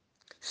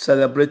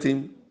 Celebrate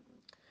Him.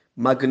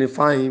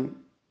 Magnify Him.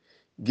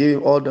 Give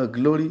Him all the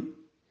glory.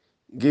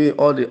 Give Him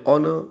all the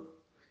honor.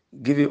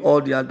 Give Him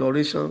all the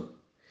adoration.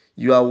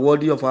 You are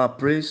worthy of our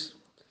praise.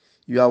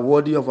 You are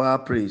worthy of our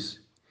praise.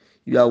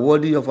 You are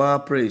worthy of our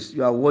praise.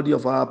 You are worthy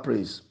of our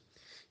praise.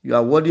 You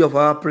are worthy of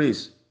our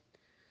praise.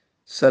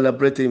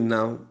 Celebrate Him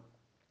now.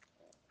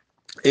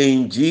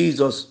 In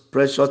Jesus'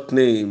 precious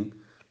name,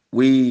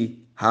 we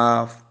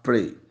have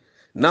prayed.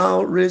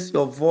 Now raise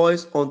your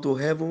voice unto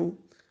heaven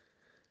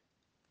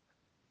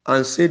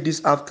and say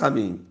this after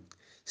me.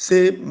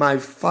 Say, my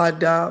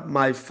Father,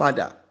 my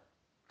Father,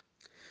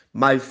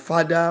 my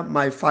Father,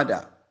 my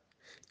Father,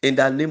 in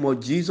the name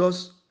of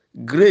Jesus,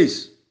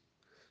 grace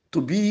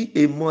to be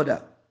a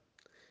mother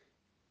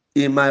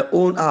in my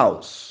own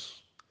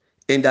house.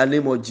 In the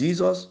name of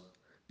Jesus,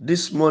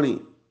 this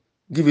morning,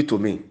 give it to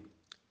me.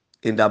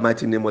 In the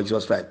mighty name of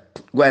Jesus Christ.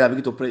 Go ahead and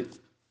begin to pray.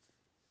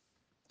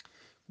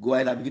 Go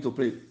ahead and begin to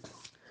pray.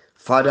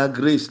 Father,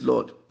 grace,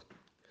 Lord.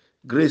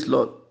 Grace,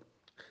 Lord.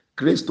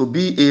 Grace to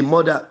be a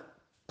mother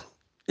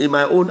in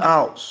my own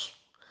house.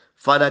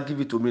 Father,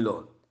 give it to me,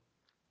 Lord.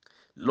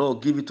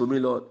 Lord, give it to me,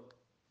 Lord.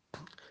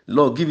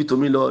 Lord, give it to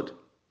me, Lord.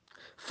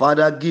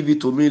 Father, give it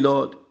to me,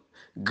 Lord.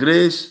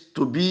 Grace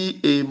to be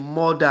a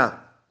mother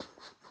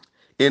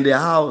in the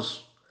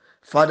house.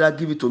 Father,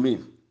 give it to me.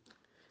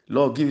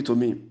 Lord, give it to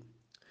me.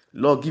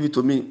 Lord, give it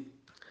to me.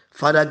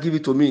 Father, give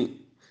it to me.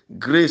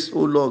 Grace, oh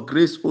Lord,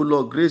 grace, oh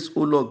Lord, grace,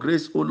 oh Lord,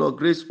 grace, oh Lord,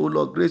 grace, oh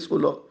Lord, grace, oh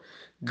Lord.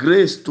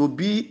 Grace to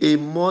be a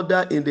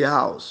mother in the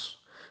house.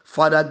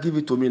 Father, give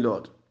it to me,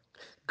 Lord.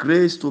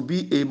 Grace to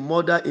be a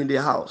mother in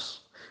the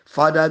house.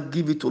 Father,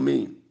 give it to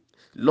me.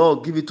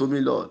 Lord, give it to me,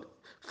 Lord.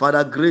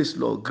 Father, grace,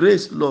 Lord.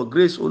 Grace, Lord.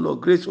 Grace, oh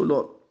Lord. Grace, oh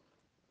Lord.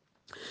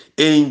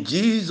 In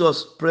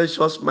Jesus'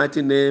 precious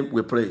mighty name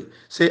we pray.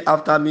 Say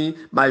after me,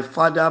 my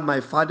Father, my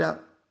Father,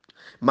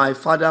 my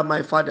Father,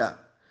 my Father,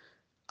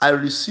 I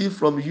receive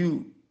from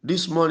you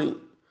this morning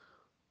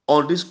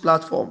on this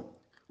platform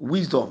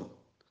wisdom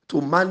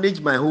to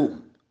manage my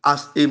home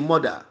as a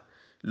mother.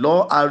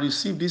 Lord, I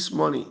receive this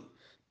morning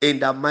in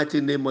the mighty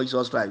name of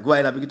Jesus Christ. Go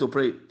ahead and begin to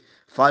pray.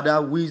 Father,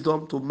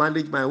 wisdom to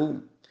manage my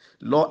home.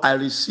 Lord, I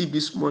receive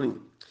this morning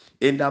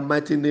in the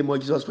mighty name of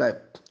Jesus Christ.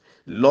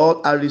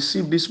 Lord, I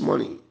receive this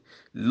morning.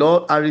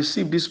 Lord, I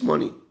receive this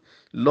morning.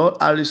 Lord,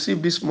 I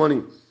receive this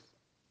morning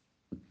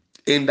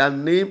in the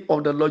name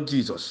of the Lord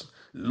Jesus.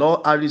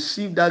 Lord, I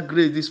receive that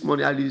grace this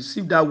morning. I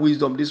receive that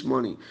wisdom this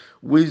morning.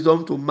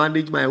 Wisdom to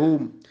manage my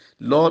home.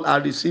 Lord, I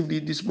received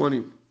it this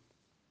morning.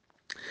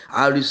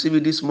 I receive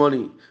it this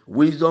morning.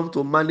 Wisdom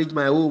to manage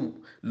my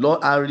home.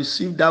 Lord, I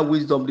receive that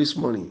wisdom this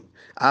morning.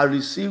 I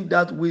receive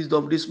that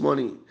wisdom this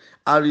morning.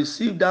 I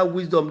receive that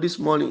wisdom this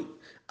morning.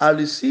 I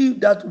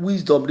receive that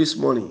wisdom this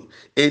morning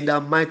in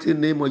the mighty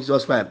name of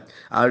Jesus Christ.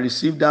 I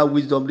receive that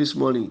wisdom this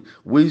morning.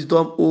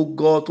 Wisdom, oh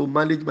God, to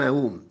manage my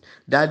home.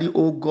 Daddy,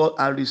 oh God,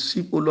 I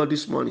receive, oh Lord,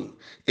 this morning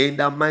in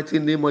the mighty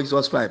name of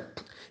Jesus Christ.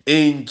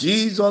 In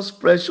Jesus'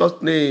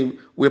 precious name,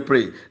 we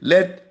pray.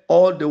 Let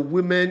all the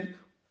women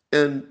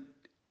in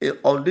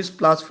on this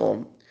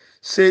platform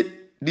say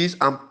this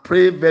and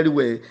pray very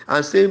well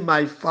and say,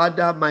 my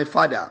Father, my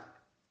Father,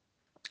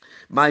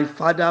 my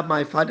Father,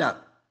 my Father,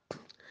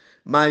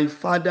 my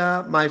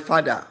Father, my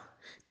Father,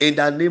 in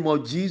the name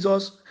of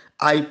Jesus,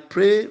 I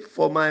pray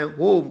for my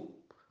home.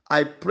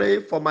 I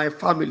pray for my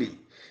family.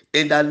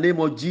 In the name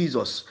of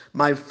Jesus,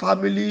 my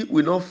family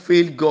will not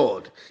fail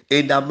God.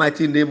 In the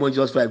mighty name of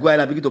Jesus Christ. Go ahead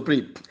and begin to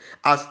pray.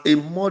 As a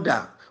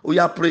mother, we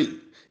are pray.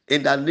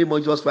 In the name of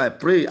Jesus Christ,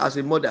 pray as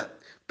a mother.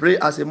 Pray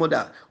as a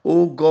mother.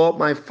 Oh God,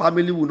 my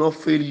family will not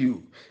fail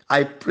you.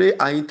 I pray,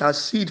 I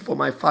intercede for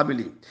my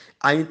family.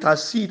 I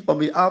intercede on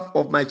behalf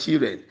of my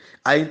children.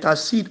 I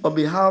intercede on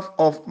behalf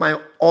of my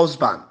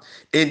husband.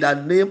 In the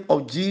name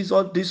of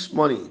Jesus this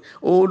morning,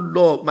 oh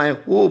Lord, my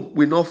hope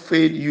will not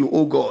fail you,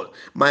 oh God.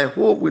 My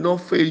hope will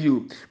not fail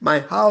you. My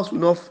house will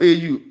not fail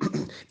you.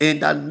 In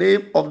the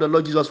name of the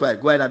Lord Jesus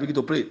Christ. Go ahead and begin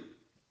to pray.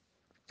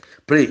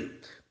 Pray,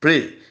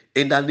 pray.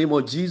 In the name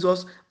of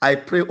Jesus, I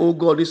pray, oh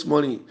God, this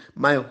morning,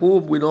 my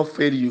hope will not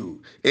fail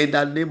you. In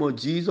the name of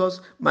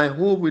Jesus, my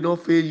hope will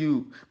not fail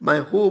you. My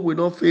hope will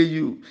not fail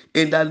you.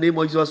 In the name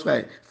of Jesus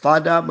Christ.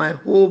 Father, my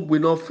hope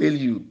will not fail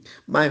you.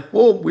 My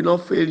hope will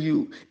not fail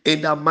you.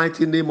 In the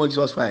mighty name of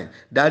Jesus Christ.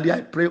 Daddy, I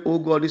pray, oh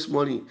God, this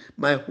morning,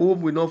 my hope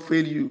will not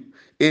fail you.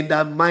 In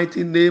the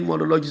mighty name of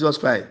the Lord Jesus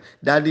Christ,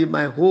 Daddy,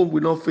 my home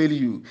will not fail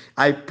you.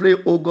 I pray,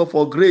 oh God,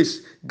 for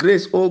grace.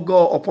 Grace, oh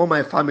God, upon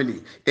my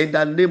family. In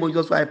the name of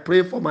Jesus Christ, I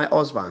pray for my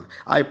husband.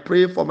 I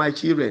pray for my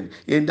children.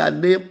 In the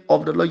name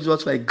of the Lord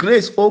Jesus Christ,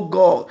 grace, oh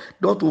God,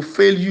 not to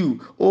fail you.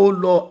 Oh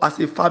Lord, as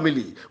a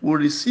family, will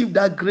receive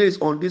that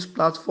grace on this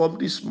platform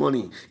this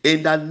morning.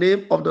 In the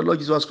name of the Lord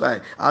Jesus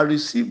Christ, I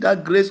receive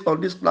that grace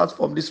on this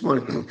platform this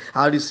morning.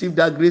 I receive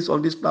that grace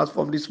on this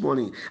platform this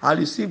morning. I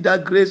receive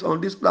that grace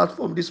on this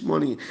platform this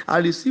morning. I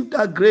receive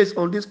that grace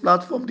on this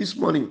platform this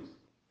morning.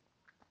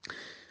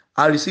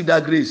 I receive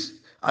that grace.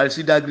 I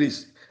receive that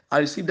grace. I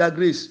receive that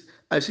grace.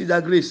 I receive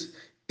that grace.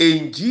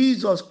 In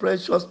Jesus'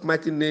 precious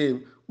mighty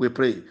name, we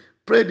pray.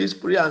 Pray this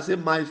prayer and say,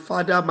 my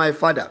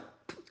Father,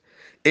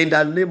 in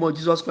the name of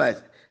Jesus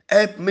Christ,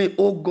 help me,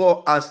 O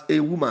God, as a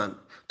woman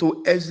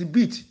to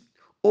exhibit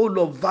all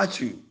of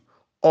virtue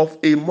of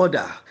a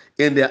mother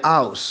in the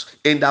house,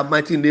 in the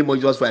mighty name of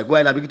Jesus Christ. Go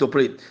ahead and begin to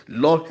pray.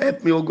 Lord,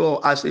 help me, O God,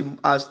 as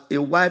a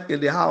wife in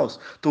the house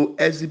to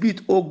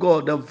exhibit, O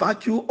God, the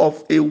virtue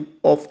of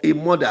a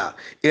mother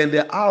in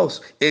the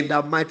house, in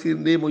the mighty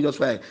name of Jesus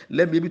Christ.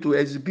 Let me be able to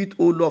exhibit,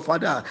 O Lord,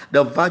 Father,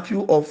 the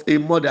virtue of a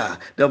mother,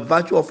 the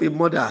virtue of a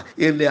mother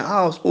in the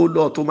house, O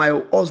Lord, to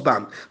my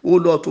husband, O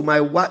Lord, to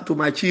my wife, to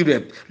my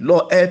children.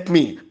 Lord, help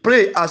me.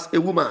 Pray as a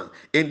woman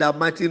in the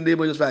mighty name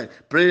of Jesus Christ.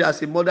 Pray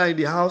as a mother in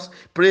the house.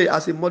 Pray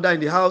as a mother in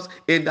the house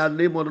in the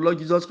name of the Lord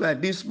Jesus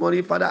Christ. This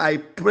morning, Father, I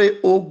pray,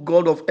 O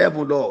God of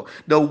heaven, Lord,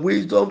 the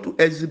wisdom to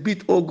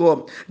exhibit, O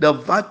God, the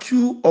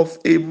virtue of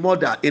a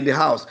mother in the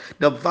house,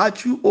 the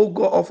virtue, O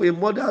God, of a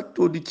mother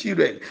to the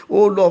children.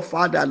 O Lord,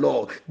 Father,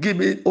 Lord, give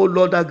me, O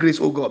Lord, that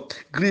grace, O God.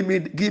 Give me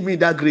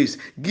that grace.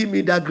 Give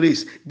me that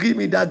grace. Give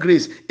me that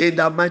grace in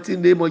the mighty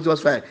name of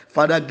Jesus Christ.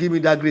 Father, give me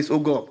that grace, O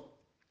God.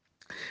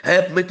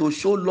 Help me to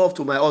show love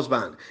to my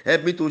husband.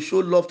 Help me to show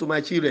love to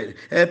my children.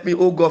 Help me,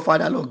 oh God,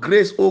 Father, Lord.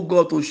 Grace, oh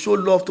God, to show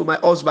love to my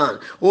husband.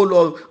 Oh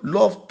Lord,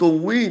 love to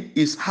win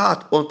his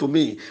heart unto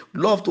me.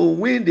 Love to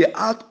win the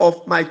heart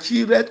of my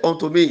children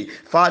unto me.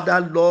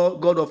 Father,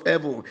 Lord, God of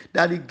heaven,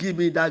 Daddy, give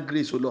me that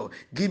grace, oh Lord.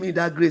 Give me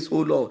that grace,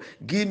 oh Lord.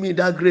 Give me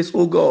that grace,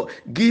 oh God.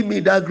 Give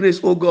me that grace,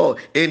 oh God.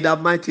 In the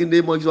mighty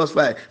name of Jesus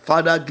Christ.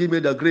 Father, give me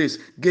the grace.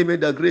 Give me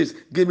the grace.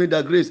 Give me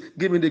the grace.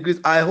 Give me the grace.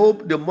 I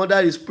hope the mother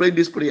is praying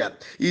this prayer.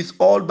 It's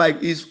all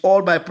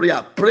by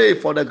prayer. Pray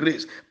for the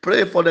grace.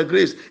 Pray for the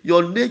grace.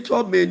 Your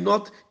nature may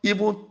not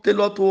even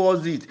tailor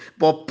towards it,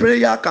 but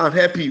prayer can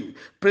help you.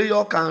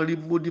 Prayer can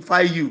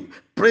remodify you.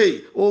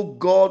 Pray, oh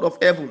God of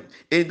heaven,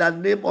 in the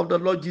name of the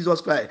Lord Jesus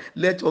Christ.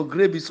 Let your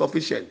grace be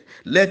sufficient.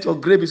 Let your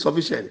grace be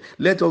sufficient.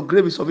 Let your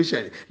grace be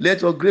sufficient.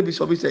 Let your grace be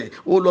sufficient.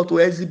 Oh Lord, to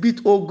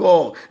exhibit, oh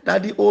God,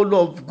 that the oh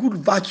Lord, good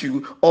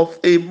virtue of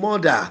a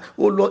mother,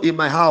 oh Lord, in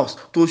my house,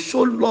 to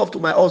show love to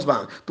my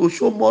husband, to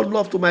show more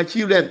love to my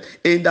children,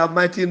 in the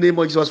mighty name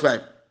of Jesus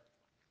Christ.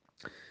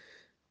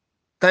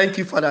 Thank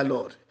you, Father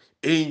Lord.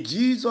 In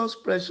Jesus'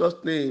 precious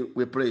name,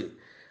 we pray.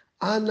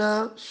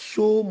 Anna,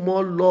 show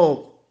more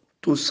love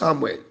to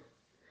Samuel.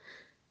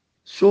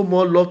 Show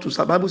more love to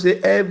Samuel. The Bible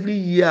says every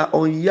year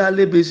on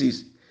yearly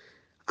basis,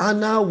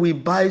 Anna will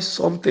buy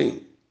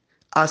something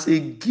as a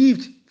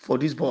gift for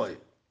this boy.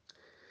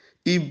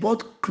 She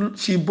bought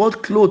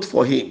clothes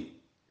for him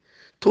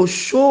to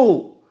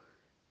show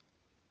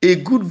a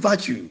good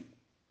virtue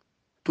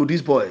to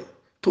this boy,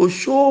 to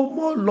show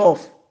more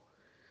love.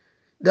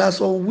 There are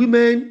some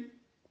women,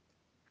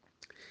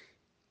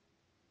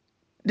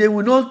 they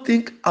will not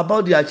think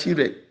about their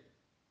children.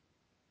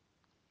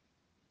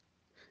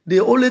 They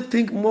only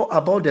think more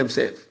about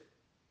themselves.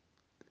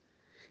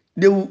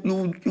 You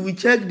will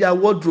check their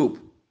wardrobe.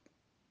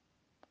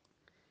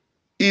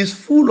 It's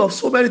full of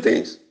so many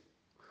things,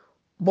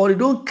 but they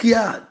don't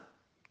care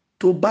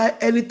to buy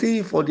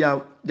anything for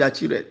their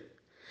children.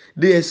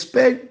 They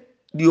expect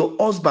your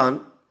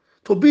husband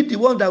to be the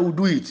one that will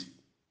do it.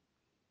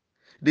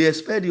 They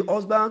expect the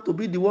husband to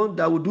be the one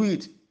that will do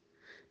it.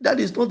 That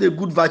is not a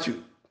good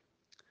virtue.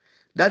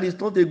 That is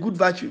not a good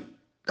virtue.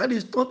 That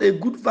is not a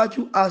good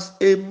virtue as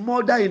a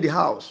mother in the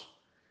house.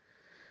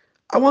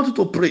 I want you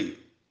to pray.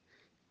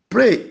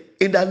 Pray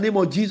in the name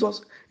of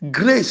Jesus.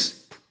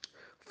 Grace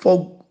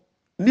for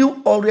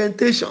new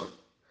orientation.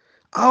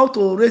 How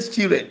to raise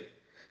children.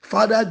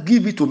 Father,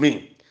 give it to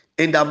me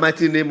in the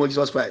mighty name of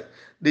Jesus Christ.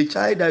 The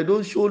child that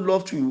don't show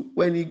love to you,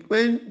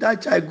 when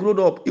that child grown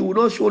up, he will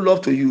not show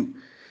love to you.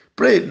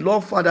 Pray,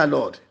 Lord, Father,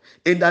 Lord,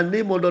 in the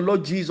name of the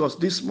Lord Jesus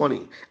this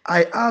morning,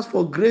 I ask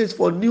for grace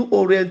for new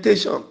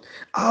orientation.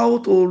 How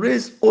to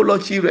raise all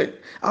Lord children.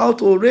 How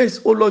to raise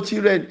all Lord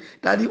children.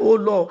 Daddy, oh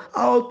Lord,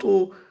 how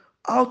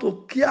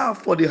to care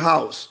for the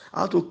house.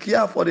 How to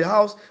care for the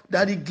house.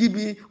 Daddy, give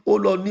me, oh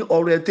Lord, new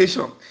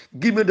orientation.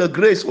 Give me the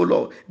grace, oh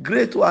Lord.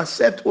 Grace to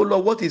accept, oh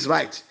Lord, what is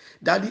right.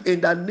 Daddy,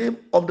 in the name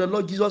of the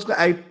Lord Jesus Christ,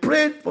 I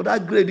prayed for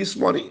that grace this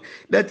morning.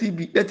 Let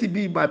it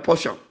be my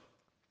portion.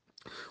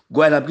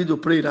 Go ahead and begin to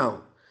pray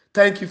now.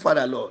 Thank you,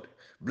 Father Lord.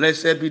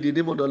 Blessed be the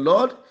name of the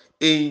Lord.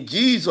 In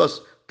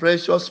Jesus'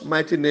 precious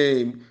mighty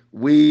name,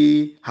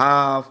 we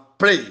have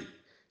prayed.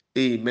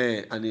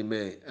 Amen and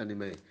amen and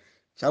amen.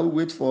 Shall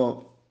we wait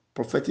for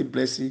prophetic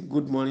blessing?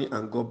 Good morning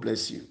and God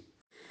bless you.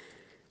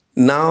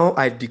 Now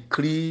I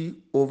decree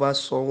over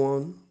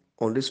someone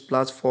on this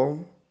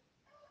platform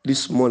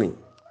this morning,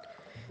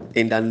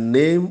 in the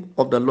name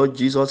of the Lord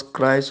Jesus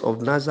Christ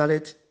of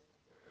Nazareth,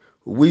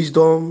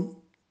 wisdom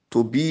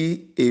to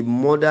be a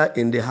mother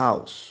in the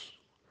house,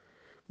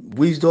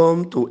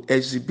 wisdom to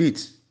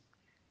exhibit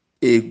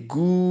a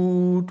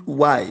good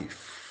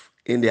wife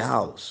in the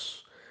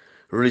house.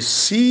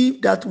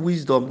 Receive that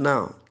wisdom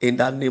now in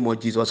the name of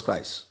Jesus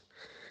Christ.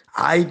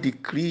 I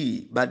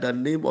decree by the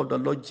name of the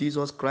Lord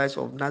Jesus Christ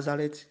of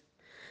Nazareth,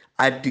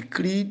 I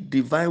decree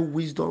divine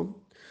wisdom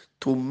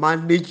to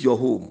manage your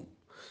home,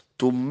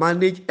 to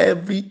manage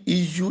every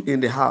issue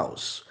in the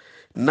house.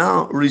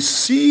 Now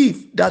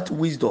receive that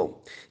wisdom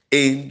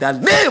in the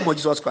name of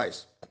Jesus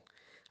Christ.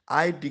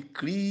 I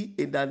decree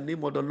in the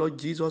name of the Lord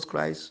Jesus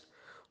Christ,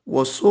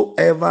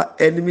 whatsoever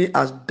enemy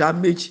has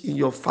damaged in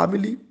your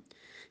family,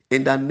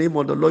 in the name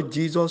of the Lord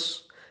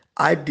Jesus,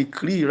 I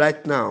decree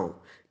right now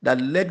that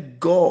let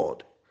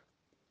God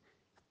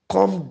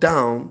come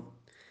down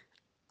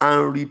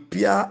and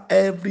repair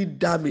every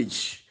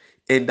damage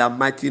in the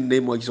mighty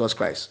name of Jesus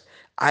Christ.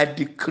 I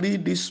decree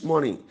this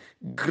morning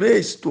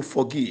grace to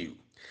forgive.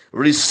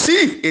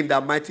 Receive in the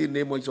mighty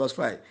name of Jesus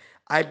Christ.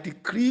 I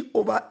decree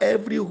over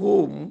every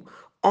home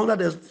under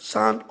the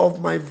sound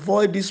of my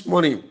voice this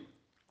morning.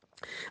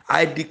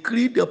 I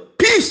decree the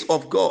peace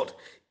of God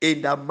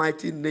in the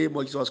mighty name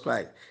of Jesus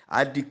Christ.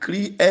 I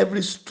decree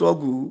every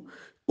struggle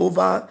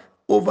over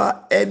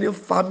any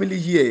family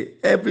here,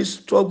 every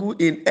struggle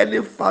in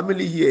any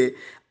family here,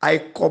 I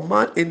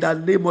command in the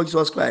name of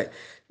Jesus Christ,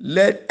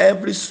 let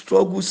every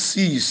struggle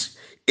cease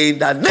in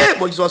the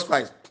name of Jesus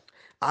Christ.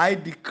 I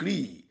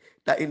decree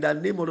that in the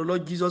name of the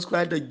Lord Jesus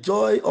Christ, the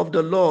joy of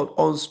the Lord,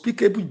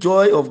 unspeakable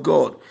joy of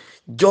God,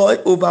 joy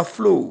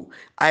overflow,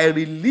 I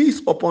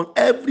release upon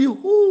every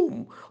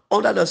home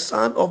under the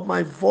sound of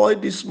my voice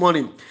this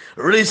morning.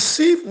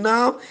 Receive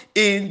now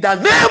in the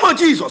name of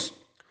Jesus.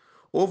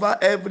 Over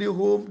every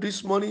home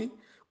this morning,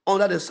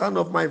 under the sound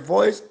of my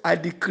voice, I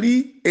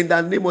decree in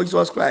the name of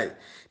Jesus Christ,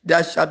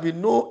 there shall be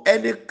no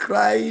any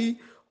cry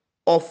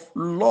of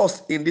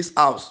loss in this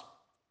house.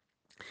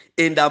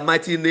 In the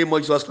mighty name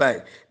of Jesus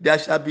Christ, there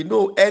shall be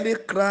no any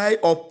cry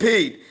of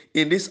pain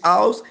in this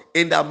house.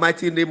 In the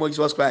mighty name of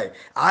Jesus Christ,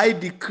 I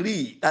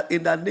decree that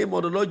in the name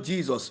of the Lord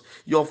Jesus,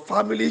 your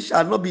family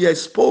shall not be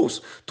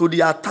exposed to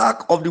the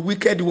attack of the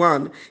wicked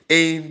one.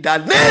 In the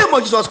name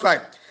of Jesus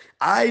Christ,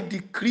 I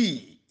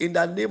decree in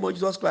the name of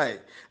Jesus Christ,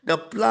 the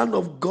plan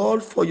of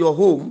God for your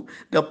home,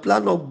 the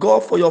plan of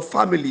God for your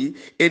family,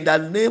 in the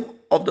name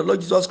of the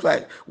Lord Jesus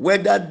Christ,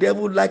 whether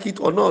devil like it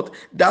or not,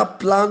 that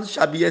plan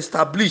shall be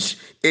established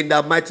in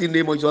the mighty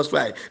name of Jesus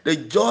Christ. The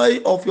joy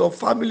of your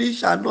family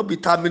shall not be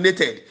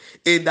terminated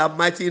in the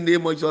mighty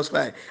name of Jesus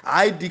Christ.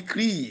 I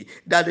decree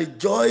that the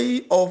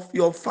joy of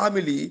your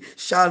family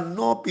shall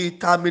not be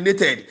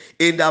terminated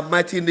in the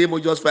mighty name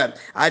of Jesus Christ.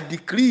 I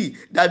decree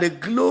that the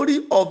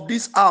glory of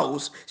this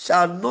house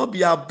shall not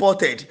be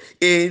aborted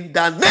in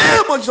the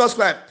name of Jesus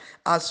Christ.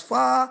 As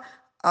far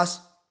as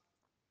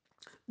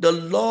the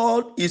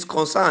Lord is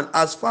concerned,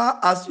 as far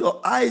as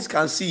your eyes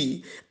can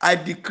see, I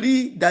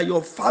decree that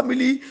your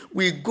family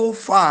will go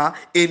far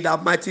in the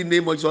mighty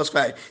name of Jesus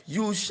Christ.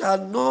 You shall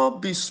not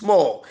be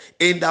small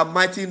in the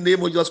mighty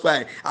name of Jesus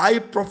Christ. I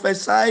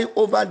prophesy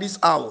over this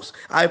house,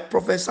 I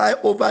prophesy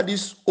over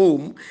this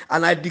home,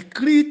 and I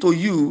decree to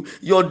you,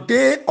 your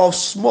day of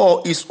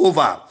small is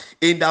over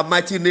in the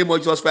mighty name of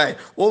Jesus Christ.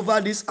 Over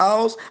this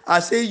house,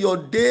 I say your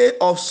day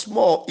of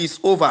small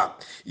is over.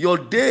 Your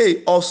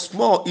day of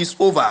small is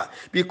over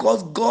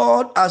because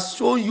God has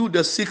shown you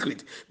the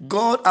secret.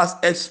 God has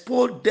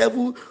exposed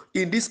devil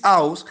in this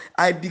house.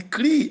 I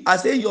decree, I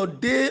say your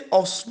day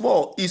of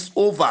small is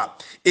over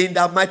in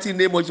the mighty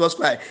name of Jesus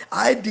Christ.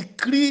 I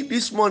decree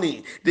this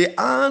morning the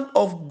hand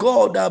of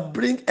God that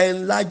bring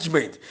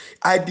enlargement.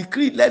 I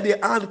decree let the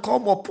hand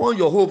come upon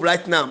your home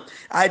right now.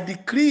 I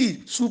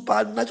decree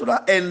supernatural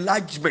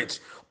enlargement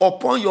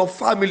upon your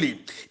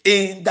family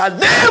in the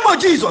name of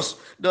Jesus.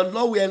 The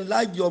Lord will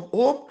enlarge your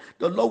home.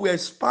 The Lord will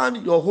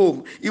expand your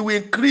home. He will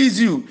increase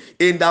you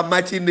in the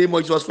mighty name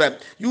of Jesus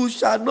Christ. You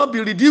shall not be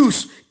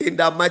reduced in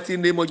the mighty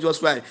name of Jesus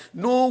Christ.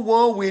 No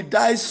one will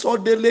die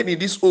suddenly in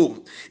this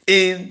home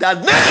in the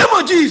name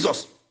of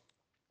Jesus.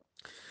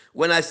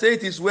 When I say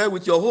it is well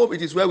with your home,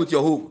 it is well with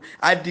your home.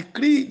 I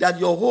decree that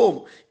your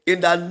home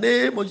in the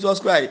name of Jesus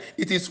Christ.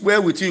 It is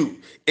well with you.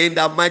 In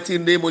the mighty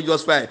name of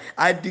Jesus Christ,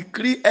 I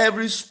decree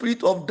every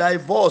spirit of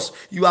divorce,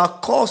 you are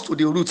caused to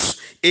the roots.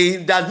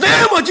 In the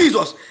name of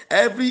Jesus,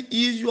 every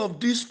issue of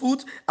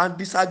dispute and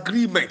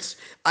disagreements,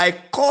 I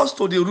cause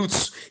to the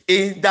roots.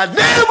 In the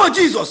name of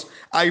Jesus,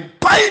 I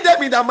bind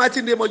them in the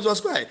mighty name of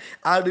Jesus Christ.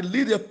 I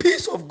release the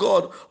peace of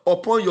God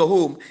upon your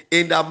home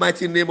in the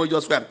mighty name of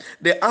Jesus Christ.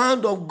 The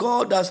hand of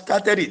God that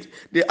started it,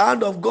 the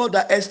hand of God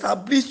that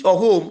established your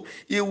home,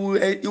 it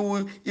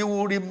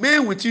will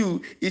remain with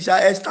you. It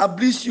shall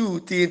establish you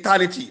to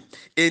eternity.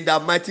 In the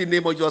mighty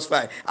name of Jesus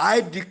Christ,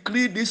 I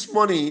decree this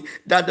morning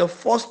that the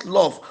first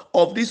love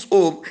of this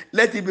home,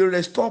 let it be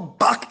restored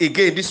back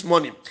again this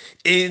morning.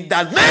 In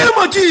the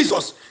name of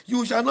Jesus,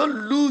 you shall not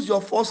lose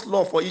your first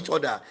love for each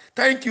other.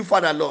 Thank you,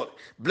 Father Lord.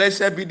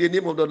 Blessed be the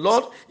name of the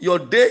Lord. Your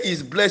day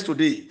is blessed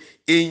today.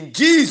 In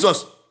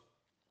Jesus'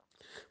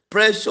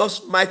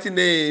 precious mighty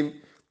name,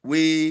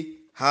 we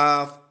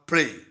have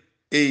prayed.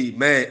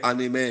 Amen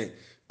and amen.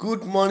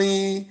 Good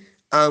morning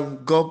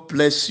and God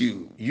bless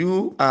you.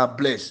 You are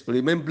blessed.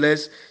 Remain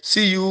blessed.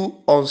 See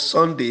you on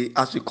Sunday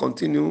as we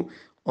continue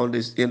on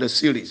this in the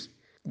series.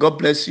 God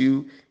bless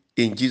you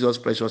in Jesus'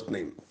 precious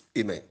name.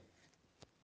 Amen.